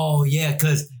 Oh yeah,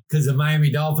 because the Miami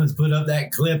Dolphins put up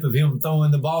that clip of him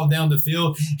throwing the ball down the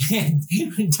field and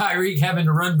Tyreek having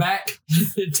to run back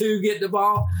to get the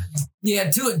ball. Yeah,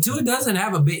 Tua doesn't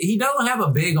have a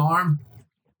big arm,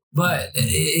 but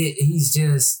he's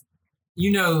just,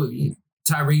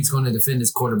 Tyreek's going to defend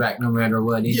his quarterback no matter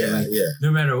what.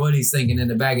 No matter what he's thinking in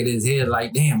the back of his head,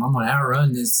 like, damn, I'm going to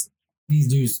outrun these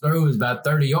dudes' throws about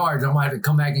 30 yards. I'm going to have to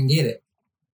come back and get it.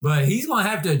 But he's going to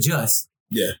have to adjust.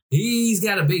 Yeah. He's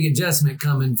got a big adjustment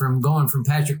coming from going from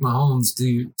Patrick Mahomes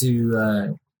to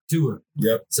Tua.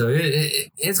 Yep. So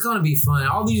it's going to be fun.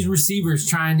 All these receivers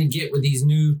trying to get with these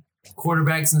new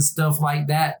quarterbacks and stuff like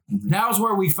that. Mm-hmm. Now's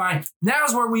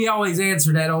where we always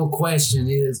answer that old question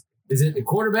is it the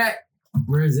quarterback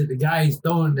or is it the guy who's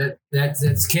throwing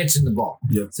that's catching the ball?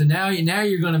 Yep. So now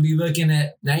you're going to be looking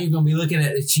at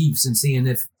the Chiefs and seeing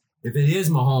if it is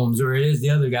Mahomes or it is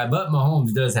the other guy. But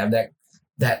Mahomes does have that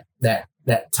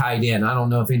tight end. I don't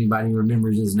know if anybody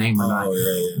remembers his name or not.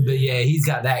 Yeah. But yeah, he's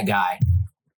got that guy.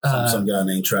 Some guy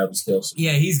named Travis Kelce.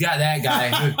 Yeah, he's got that guy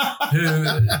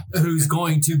who's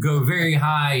going to go very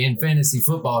high in fantasy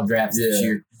football drafts this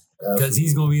year because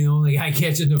he's going to be the only guy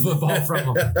catching the football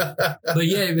from him. But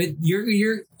yeah,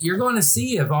 you're going to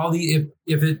see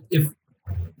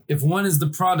if one is the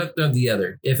product of the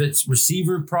other, if it's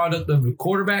receiver product of the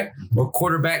quarterback or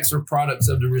quarterbacks are products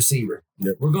of the receiver.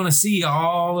 Yep. We're going to see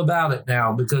all about it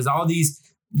now because all these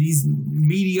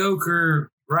mediocre,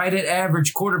 right at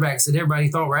average quarterbacks that everybody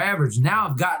thought were average now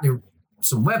have got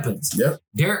some weapons. Yep.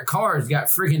 Derek Carr's got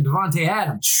freaking Devontae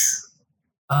Adams.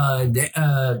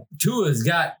 Tua's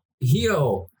got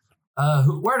Hill.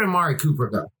 Where did Amari Cooper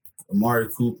go? Amari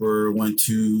Cooper went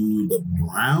to the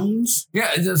Browns.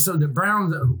 Yeah, so the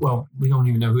Browns, well, we don't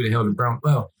even know who the hell the Browns,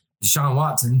 Deshaun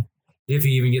Watson, if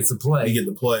he even gets to play. He get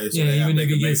to play. So yeah, even if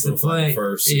he gets to play.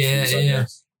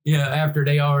 Yeah, after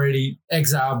they already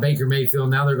exiled Baker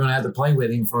Mayfield, now they're going to have to play with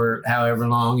him for however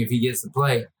long if he gets to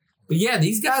play. But yeah,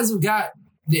 these guys have got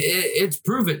it's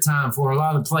prove it time for a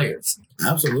lot of players.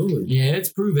 Absolutely. Yeah, it's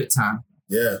prove it time.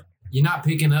 Yeah. You're not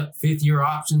picking up fifth-year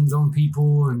options on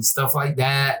people and stuff like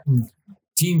that. And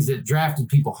teams that drafted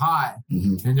people high,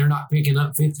 and they're not picking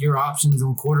up fifth-year options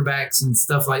on quarterbacks and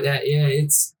stuff like that. Yeah,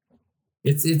 it's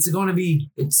going to be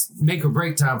make or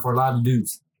break time for a lot of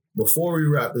dudes. Before we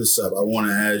wrap this up, I want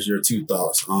to ask your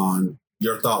thoughts on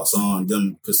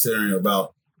them considering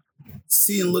about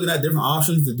looking at different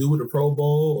options to do with the Pro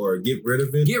Bowl or get rid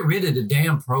of it. Get rid of the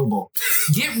damn Pro Bowl.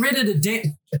 Get rid of the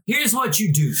damn. Here's what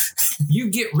you do. You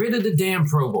get rid of the damn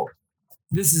Pro Bowl.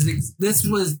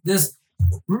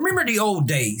 Remember the old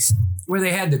days where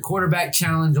they had the quarterback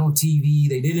challenge on TV?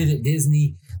 They did it at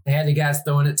Disney. They had the guys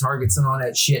throwing at targets and all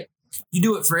that shit. You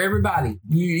do it for everybody.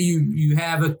 You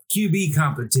have a QB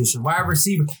competition, wide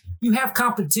receiver. You have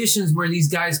competitions where these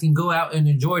guys can go out and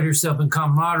enjoy themselves in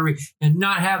camaraderie and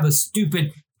not have a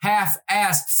stupid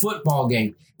half-assed football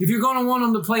game. If you're going to want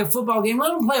them to play a football game, let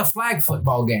them play a flag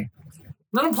football game.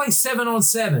 Let them play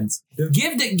 7-on-7s. Yeah.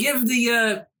 Give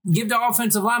the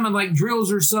offensive lineman like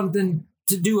drills or something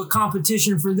to do a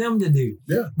competition for them to do.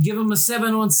 Yeah. Give them a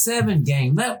 7-on-7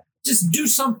 game. Just do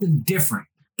something different.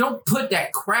 Don't put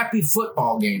that crappy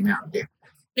football game out there.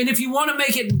 And if you want to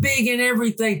make it big and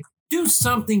everything, do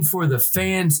something for the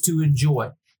fans to enjoy.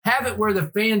 Have it where the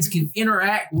fans can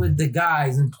interact with the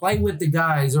guys and play with the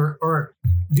guys or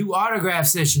do autograph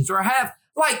sessions or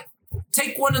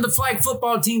take one of the flag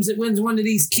football teams that wins one of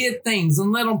these kid things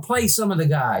and let them play some of the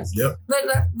guys. Yep. Let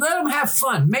them have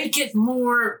fun. Make it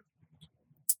more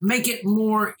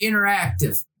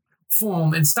interactive for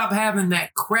them and stop having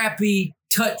that crappy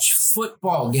touch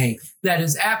football game that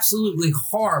is absolutely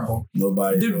horrible.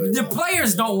 The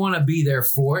players don't want to be there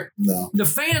for it. No. The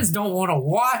fans don't want to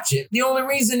watch it. The only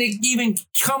reason it even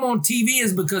come on TV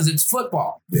is because it's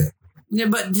football. Yeah. Yeah,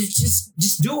 but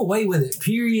just do away with it.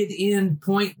 Period. End.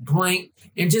 Point blank.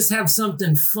 And just have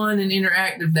something fun and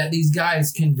interactive that these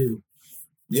guys can do.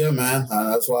 Yeah, man.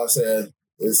 That's why I said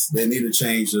they need to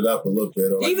change it up a little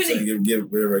bit, or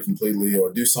get rid of it completely,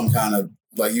 or do some kind of.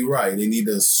 Like you're right, they need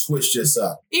to switch this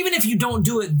up. Even if you don't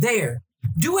do it there,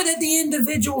 do it at the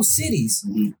individual cities.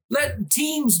 Mm-hmm. Let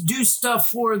teams do stuff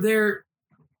for the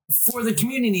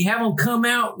community. Have them come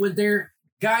out with their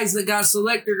guys that got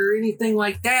selected or anything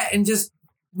like that, and just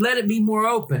let it be more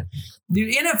open.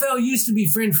 The NFL used to be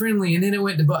friendly, and then it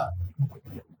went to buck.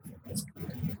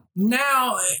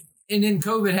 Now, and then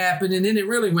COVID happened, and then it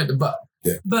really went to buck.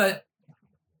 Yeah. But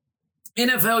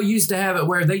NFL used to have it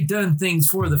where they done things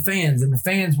for the fans, and the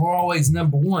fans were always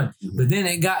number one. Mm-hmm. But then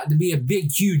it got to be a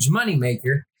big, huge money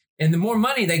maker. And the more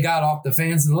money they got off the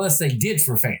fans, the less they did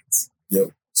for fans. Yep.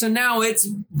 So now it's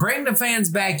bring the fans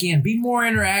back in, be more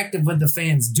interactive with the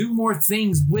fans, do more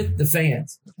things with the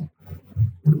fans.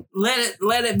 Let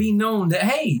it be known that,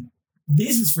 hey,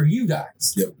 this is for you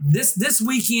guys. Yep. This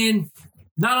weekend,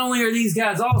 not only are these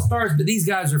guys all-stars, but these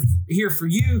guys are here for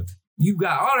you. You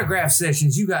got autograph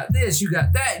sessions. You got this. You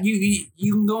got that. You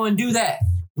can go and do that.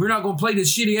 We're not going to play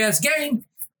this shitty-ass game,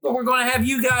 but we're going to have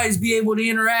you guys be able to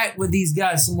interact with these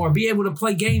guys some more, be able to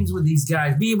play games with these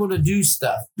guys, be able to do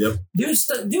stuff. Yep. Do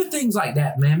things like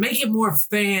that, man. Make it more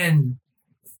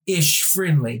fan-ish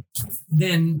friendly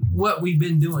than what we've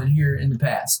been doing here in the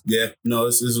past. Yeah. No,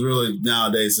 it's really,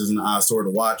 nowadays, it's an eyesore to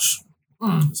watch.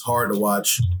 It's hard to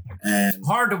watch. And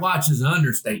hard to watch is an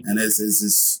understatement. And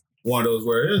it's one of those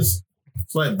where it's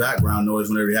like background noise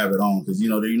whenever you have it on, because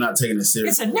you're not taking it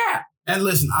serious. It's a nap. And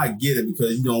listen, I get it,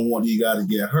 because you don't want you guys to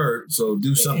get hurt, so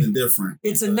do something different.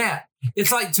 It's a nap.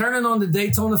 It's like turning on the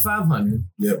Daytona 500,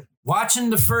 watching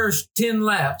the first 10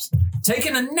 laps,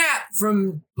 taking a nap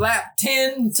from lap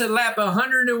 10 to lap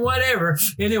 100 and whatever,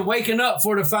 and then waking up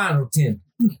for the final 10.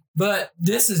 But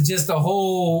this is just a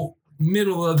whole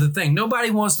middle of the thing. Nobody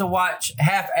wants to watch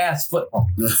half-ass football.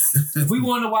 If we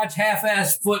want to watch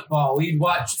half-ass football, we'd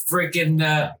watch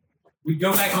freaking we'd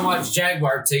go back and watch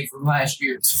Jaguar tape from last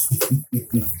year.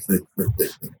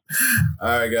 All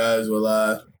right, guys.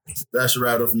 Well, that should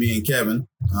wrap it up for me and Kevin.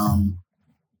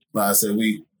 Like I said,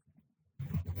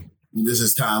 this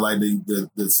is kind of like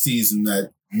the season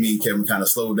that me and Kevin kind of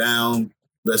slowed down.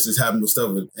 That's just happened with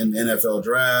stuff in the NFL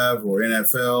draft or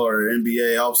NFL or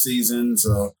NBA offseason.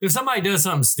 So if somebody does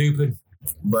something stupid,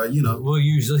 but we'll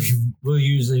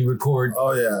usually record.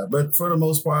 Oh yeah, but for the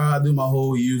most part, I do my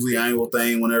whole usually annual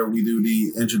thing whenever we do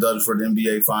the introduction for the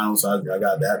NBA finals. I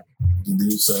got that to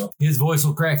do. So his voice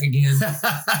will crack again.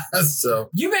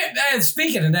 So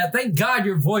speaking of that, thank God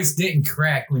your voice didn't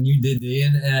crack when you did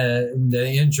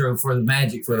the intro for the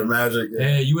Magic. For the Magic,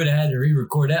 yeah, you would have had to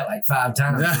re-record that like 5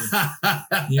 times.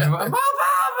 You're like,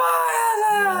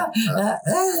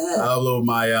 I upload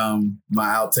my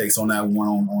outtakes on that one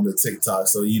on the TikTok,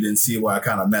 so you didn't see where I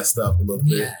kind of messed up a little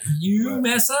bit. Yeah, you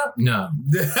mess up? No.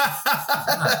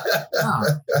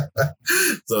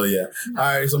 So yeah,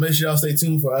 all right. So make sure y'all stay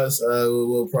tuned for us.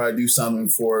 We'll probably do something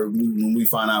for when we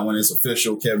find out when it's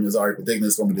official. Kevin is already predicting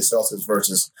it's going to be the Celtics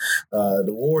versus the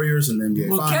Warriors, and then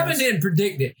well, finals. Kevin didn't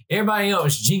predict it. Everybody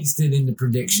else jinxed it in the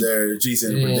prediction. They're jinxed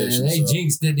in the prediction. They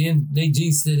jinxed it in. They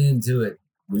jinxed it into it.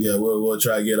 Yeah, we'll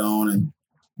try to get on, and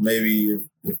maybe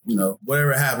if,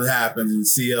 whatever happens, and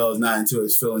CL is not into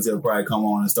his feelings, he'll probably come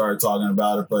on and start talking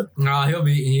about it. But no,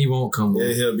 he won't come on.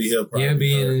 He'll be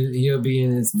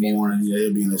in his morning. Yeah,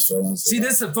 he'll be in his feelings. See,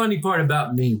 this is the funny part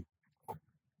about me.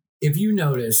 If you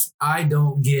notice, I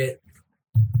don't get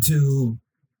too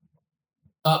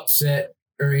upset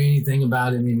or anything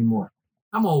about it anymore.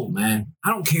 I'm old, man. I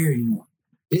don't care anymore.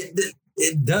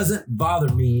 It doesn't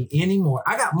bother me anymore.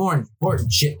 I got more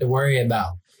important shit to worry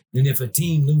about than if a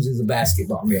team loses a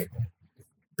basketball game.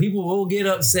 People will get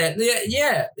upset.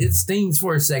 Yeah, it stings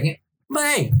for a second. But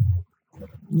hey,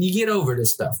 you get over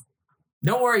this stuff.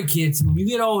 Don't worry, kids. When you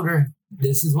get older,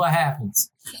 this is what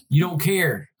happens. You don't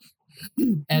care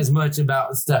as much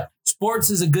about stuff.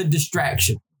 Sports is a good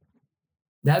distraction.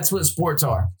 That's what sports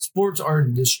are. Sports are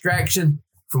a distraction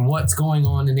from what's going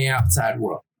on in the outside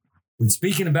world. And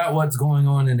speaking about what's going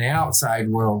on in the outside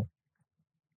world,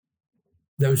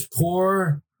 those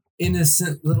poor,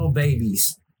 innocent little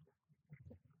babies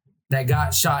that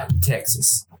got shot in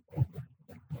Texas,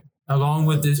 along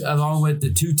with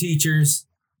the two teachers,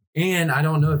 and I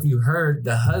don't know if you heard,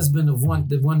 the husband of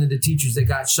one of the teachers that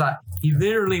got shot. He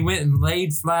literally went and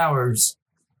laid flowers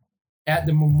at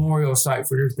the memorial site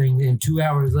for their thing, and 2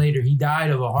 hours later, he died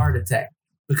of a heart attack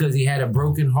because he had a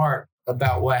broken heart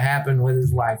about what happened with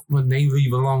his wife when they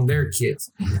leave along their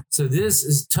kids. So this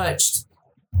is touched.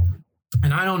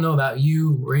 And I don't know about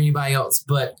you or anybody else,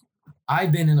 but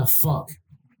I've been in a funk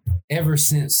ever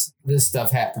since this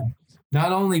stuff happened.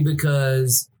 Not only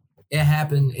because it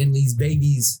happened and these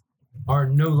babies are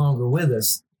no longer with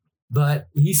us, but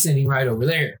he's sitting right over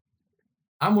there.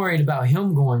 I'm worried about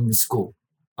him going to school.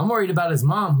 I'm worried about his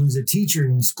mom, who's a teacher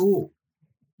in school.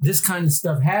 This kind of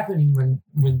stuff happening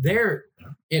when they're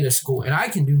in a school, and I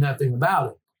can do nothing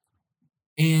about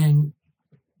it. And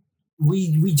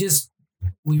we're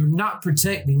not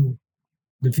protecting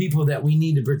the people that we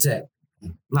need to protect.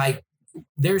 Like,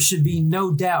 there should be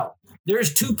no doubt.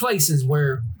 There's two places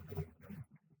where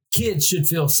kids should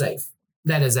feel safe.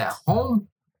 That is at home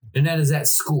and that is at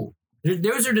school.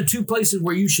 Those are the two places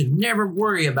where you should never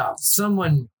worry about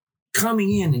someone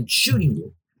coming in and shooting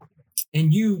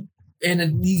you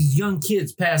and these young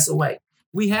kids pass away.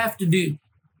 We have to do,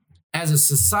 as a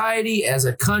society, as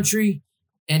a country,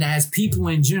 and as people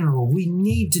in general, we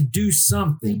need to do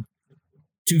something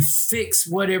to fix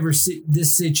whatever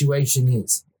this situation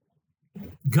is.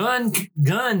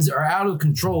 Guns are out of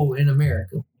control in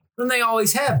America, and they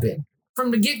always have been. From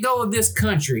the get-go of this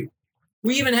country,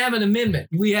 we even have an amendment.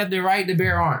 We have the right to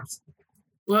bear arms.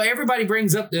 Well, everybody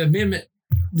brings up the amendment,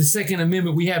 the Second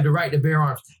Amendment, we have the right to bear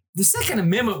arms. The Second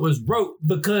Amendment was wrote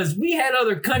because we had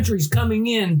other countries coming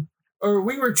in, or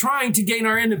we were trying to gain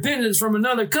our independence from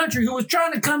another country who was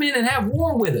trying to come in and have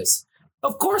war with us.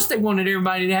 Of course, they wanted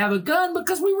everybody to have a gun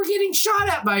because we were getting shot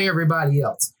at by everybody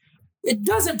else. It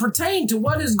doesn't pertain to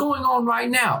what is going on right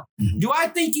now. Mm-hmm. Do I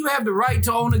think you have the right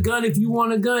to own a gun if you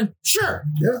want a gun? Sure.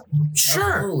 Yeah.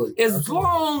 Sure. Absolutely. As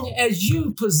long as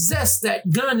you possess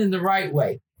that gun in the right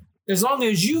way, as long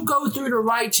as you go through the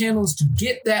right channels to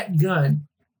get that gun,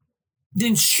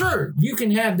 then sure, you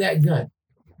can have that gun.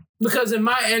 Because in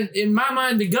my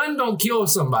mind, the gun don't kill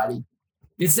somebody.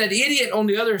 It's that idiot on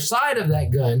the other side of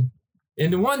that gun,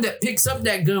 and the one that picks up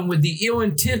that gun with the ill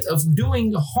intent of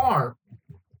doing harm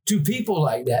to people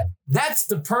like that. That's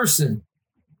the person.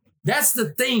 That's the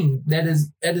thing that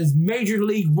is major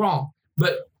league wrong.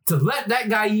 But to let that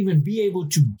guy even be able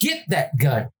to get that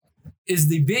gun is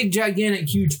the big, gigantic,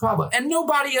 huge problem. And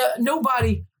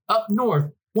nobody up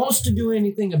north wants to do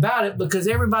anything about it because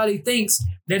everybody thinks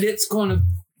that it's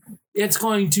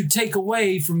going to take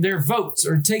away from their votes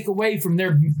or take away from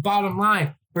their bottom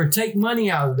line or take money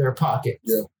out of their pocket.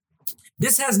 Yeah.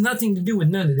 This has nothing to do with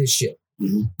none of this shit.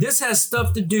 Mm-hmm. This has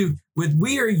stuff to do with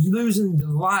we are losing the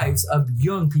lives of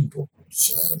young people.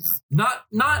 Not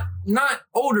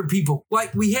older people.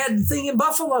 Like we had the thing in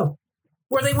Buffalo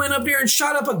where they went up there and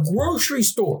shot up a grocery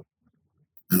store.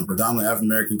 In a predominantly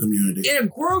African-American community. In a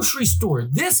grocery store.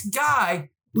 This guy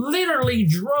literally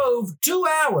drove 2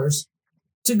 hours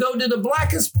to go to the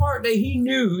blackest part that he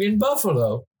knew in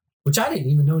Buffalo, which I didn't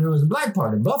even know there was a black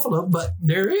part in Buffalo, but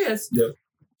there is. Yep.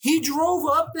 He drove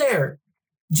up there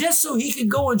just so he could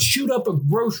go and shoot up a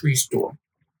grocery store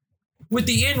with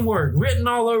the N-word written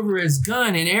all over his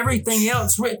gun and everything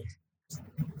else written.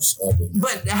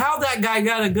 But how that guy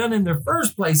got a gun in the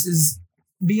first place is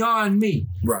beyond me.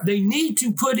 Right. They need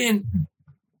to put in,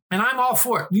 and I'm all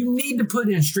for it. You need to put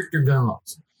in stricter gun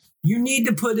laws. You need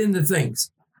to put in the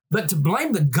things. But to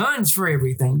blame the guns for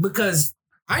everything, because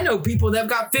I know people that have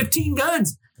got 15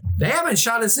 guns. They haven't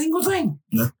shot a single thing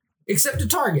except a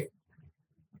target.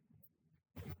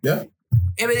 Yeah.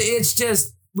 I mean, it's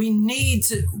just, we need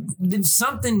to,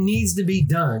 something needs to be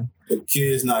done. The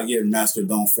kids not getting massacred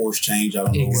don't force change. I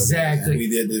don't know Exactly. what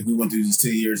it is. We went through these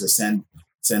 2 years of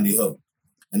Sandy Hook.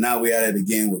 And now we at it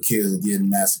again with kids that getting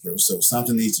massacred. So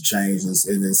something needs to change.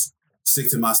 It is sick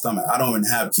to my stomach. I don't even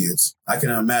have kids. I can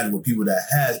imagine what people that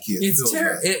have kids. It's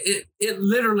terrible. It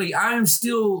literally, I am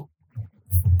still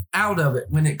out of it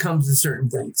when it comes to certain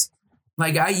things.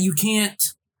 Like you can't,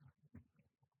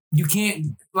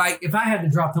 like if I had to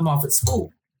drop them off at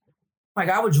school, like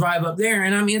I would drive up there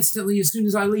and I'm instantly, as soon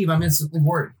as I leave, I'm instantly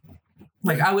worried.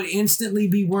 Like I would instantly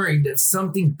be worried that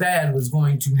something bad was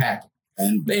going to happen.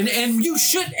 And you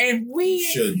should, and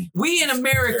we in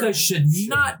America should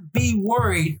not be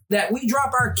worried that we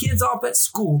drop our kids off at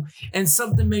school and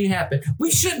something may happen.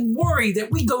 We shouldn't worry that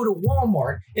we go to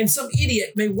Walmart and some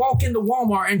idiot may walk into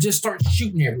Walmart and just start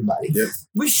shooting everybody. Yep.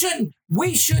 We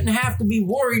shouldn't have to be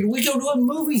worried. We go to a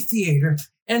movie theater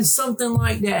and something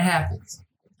like that happens.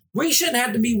 We shouldn't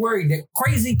have to be worried that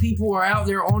crazy people are out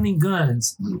there owning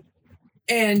guns.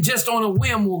 And just on a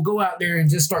whim, will go out there and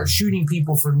just start shooting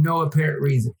people for no apparent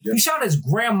reason. Yep. He shot his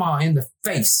grandma in the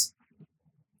face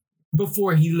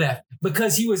before he left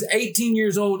because he was 18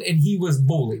 years old and he was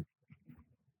bullied.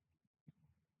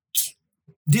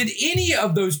 Did any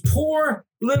of those poor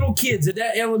little kids at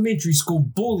that elementary school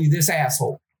bully this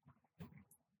asshole?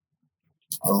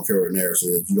 I don't care what narrative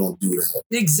is. You don't do that.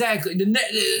 Exactly.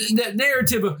 The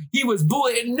narrative of he was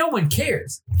bullied, no one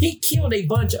cares. He killed a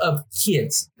bunch of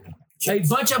kids. A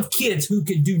bunch of kids who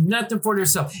could do nothing for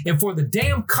themselves. And for the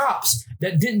damn cops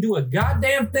that didn't do a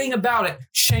goddamn thing about it,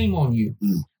 shame on you.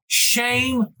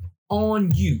 Shame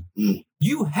on you.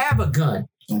 You have a gun.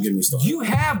 Don't get me started. You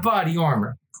have body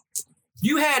armor.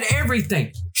 You had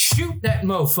everything. Shoot that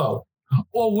mofo.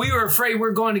 Or we were afraid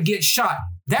we're going to get shot.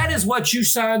 That is what you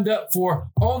signed up for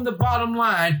on the bottom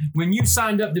line when you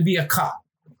signed up to be a cop.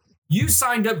 You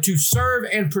signed up to serve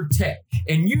and protect,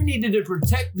 and you needed to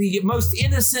protect the most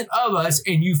innocent of us,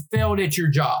 and you failed at your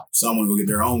job. Someone will get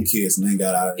their own kids and then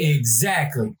got out of it.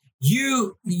 Exactly.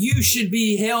 You should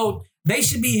be held. They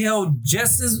should be held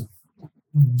just as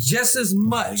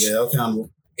much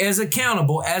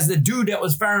accountable as the dude that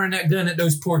was firing that gun at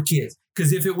those poor kids.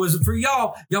 Because if it wasn't for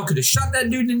y'all could have shot that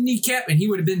dude in the kneecap, and he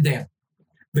would have been down.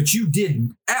 But you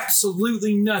did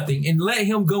absolutely nothing and let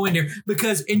him go in there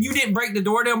and you didn't break the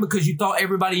door down because you thought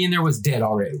everybody in there was dead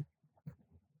already.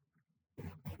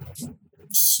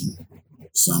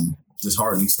 Some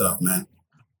disheartening stuff, man.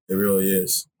 It really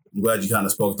is. I'm glad you kind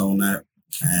of spoke on that.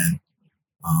 And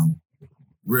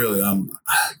really,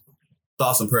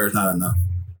 thoughts and prayers not enough.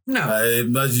 No. As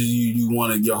much as you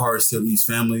wanted your hearts to these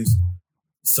families,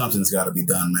 something's got to be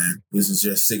done, man. This is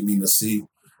just sickening to see.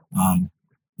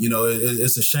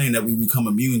 It's a shame that we become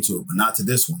immune to it, but not to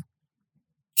this one.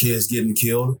 Kids getting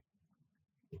killed.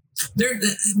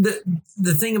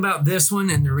 The thing about this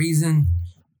one and the reason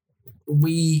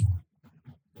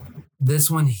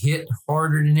this one hit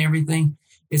harder than everything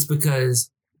is because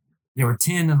there were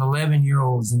 10 and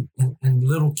 11-year-olds and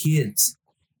little kids.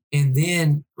 And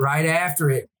then right after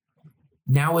it,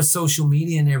 now with social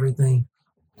media and everything,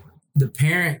 the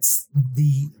parents,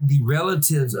 the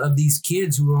relatives of these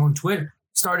kids who were on Twitter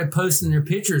started posting their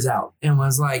pictures out and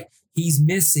was like, he's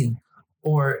missing,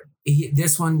 or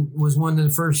this one was one of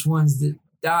the first ones that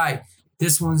died.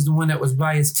 This one's the one that was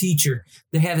by his teacher.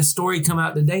 They had a story come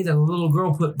out today that a little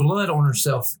girl put blood on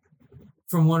herself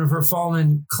from one of her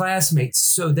fallen classmates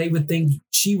so they would think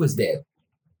she was dead.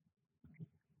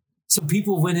 So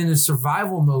people went into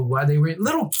survival mode while they were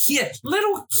little kids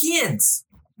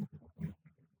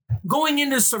going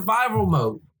into survival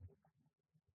mode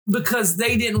because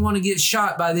they didn't want to get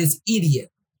shot by this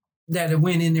idiot that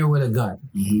went in there with a gun.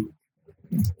 Mm-hmm.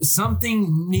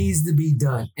 Something needs to be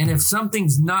done. And if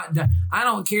something's not done, I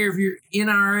don't care if you're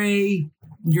NRA,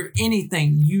 you're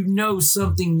anything,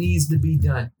 something needs to be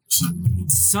done.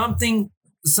 Something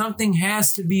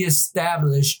has to be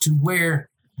established to where,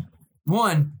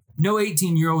 one, no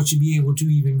 18-year-old should be able to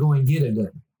even go and get a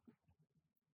gun.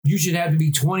 You should have to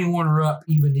be 21 or up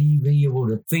even to even be able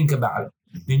to think about it.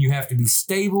 And you have to be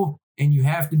stable, and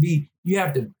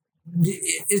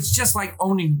it's just like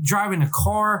driving a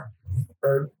car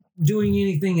or doing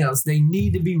anything else, they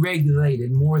need to be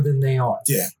regulated more than they are.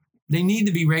 Yeah. They need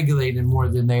to be regulated more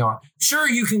than they are. Sure,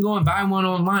 you can go and buy one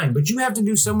online, but you have to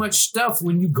do so much stuff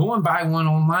when you go and buy one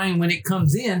online when it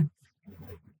comes in.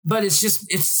 But it's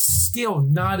still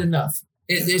not enough.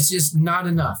 It's just not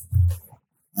enough.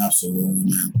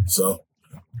 Absolutely, man. So,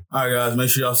 all right, guys, make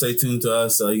sure y'all stay tuned to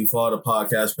us. You can follow the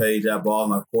podcast page at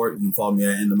Balls on Court. You can follow me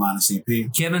at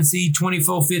 @CP. Kevin C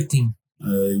 2415.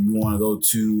 You want to go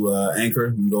to Anchor,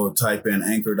 you can go type in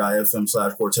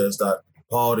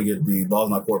anchor.fm/Cortez.Paul to get the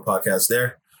Balls on Court podcast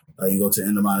there. You go to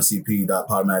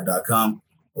 @CP.podmat.com.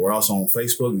 We're also on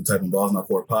Facebook. You type in Balls on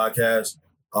Court podcast.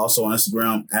 Also on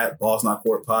Instagram at Balls on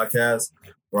Court podcast.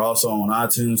 We're also on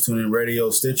iTunes, TuneIn Radio,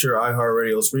 Stitcher,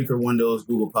 iHeartRadio, Spreaker, Windows,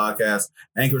 Google Podcasts,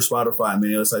 Anchor, Spotify, and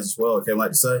many other sites as well. Okay, I'd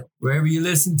like to say. Wherever you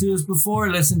listened to us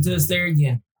before, listen to us there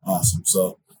again. Awesome.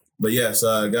 So, but yes,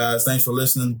 guys, thanks for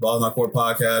listening. Balls on Court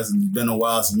podcast. It's been a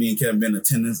while since me and Kevin been in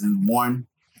attendance in morning.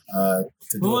 When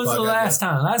was the last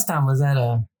time? Last time was at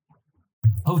a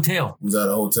hotel. Was at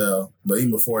a hotel. But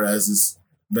even before that, it's just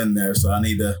been there. So I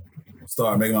need to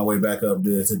start making my way back up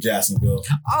to Jacksonville.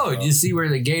 Oh, did you see where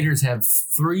the Gators have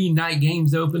 3 night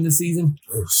games open this season?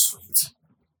 Oh, sweet.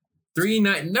 3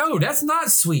 night? No, that's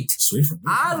not sweet. Sweet for me.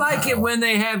 I like it when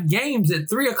they have games at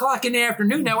 3 o'clock in the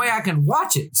afternoon. That way I can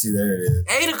watch it. See, there it is.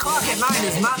 8 o'clock at night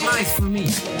is not nice for me.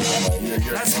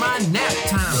 That's my nap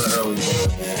time.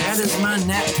 That is my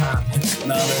nap time.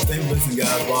 Now, thanks for listening,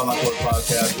 guys. Balls on Court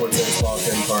podcast. Cortez, Paul,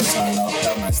 Kevin Carter signing off.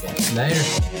 Have a nice day. Later.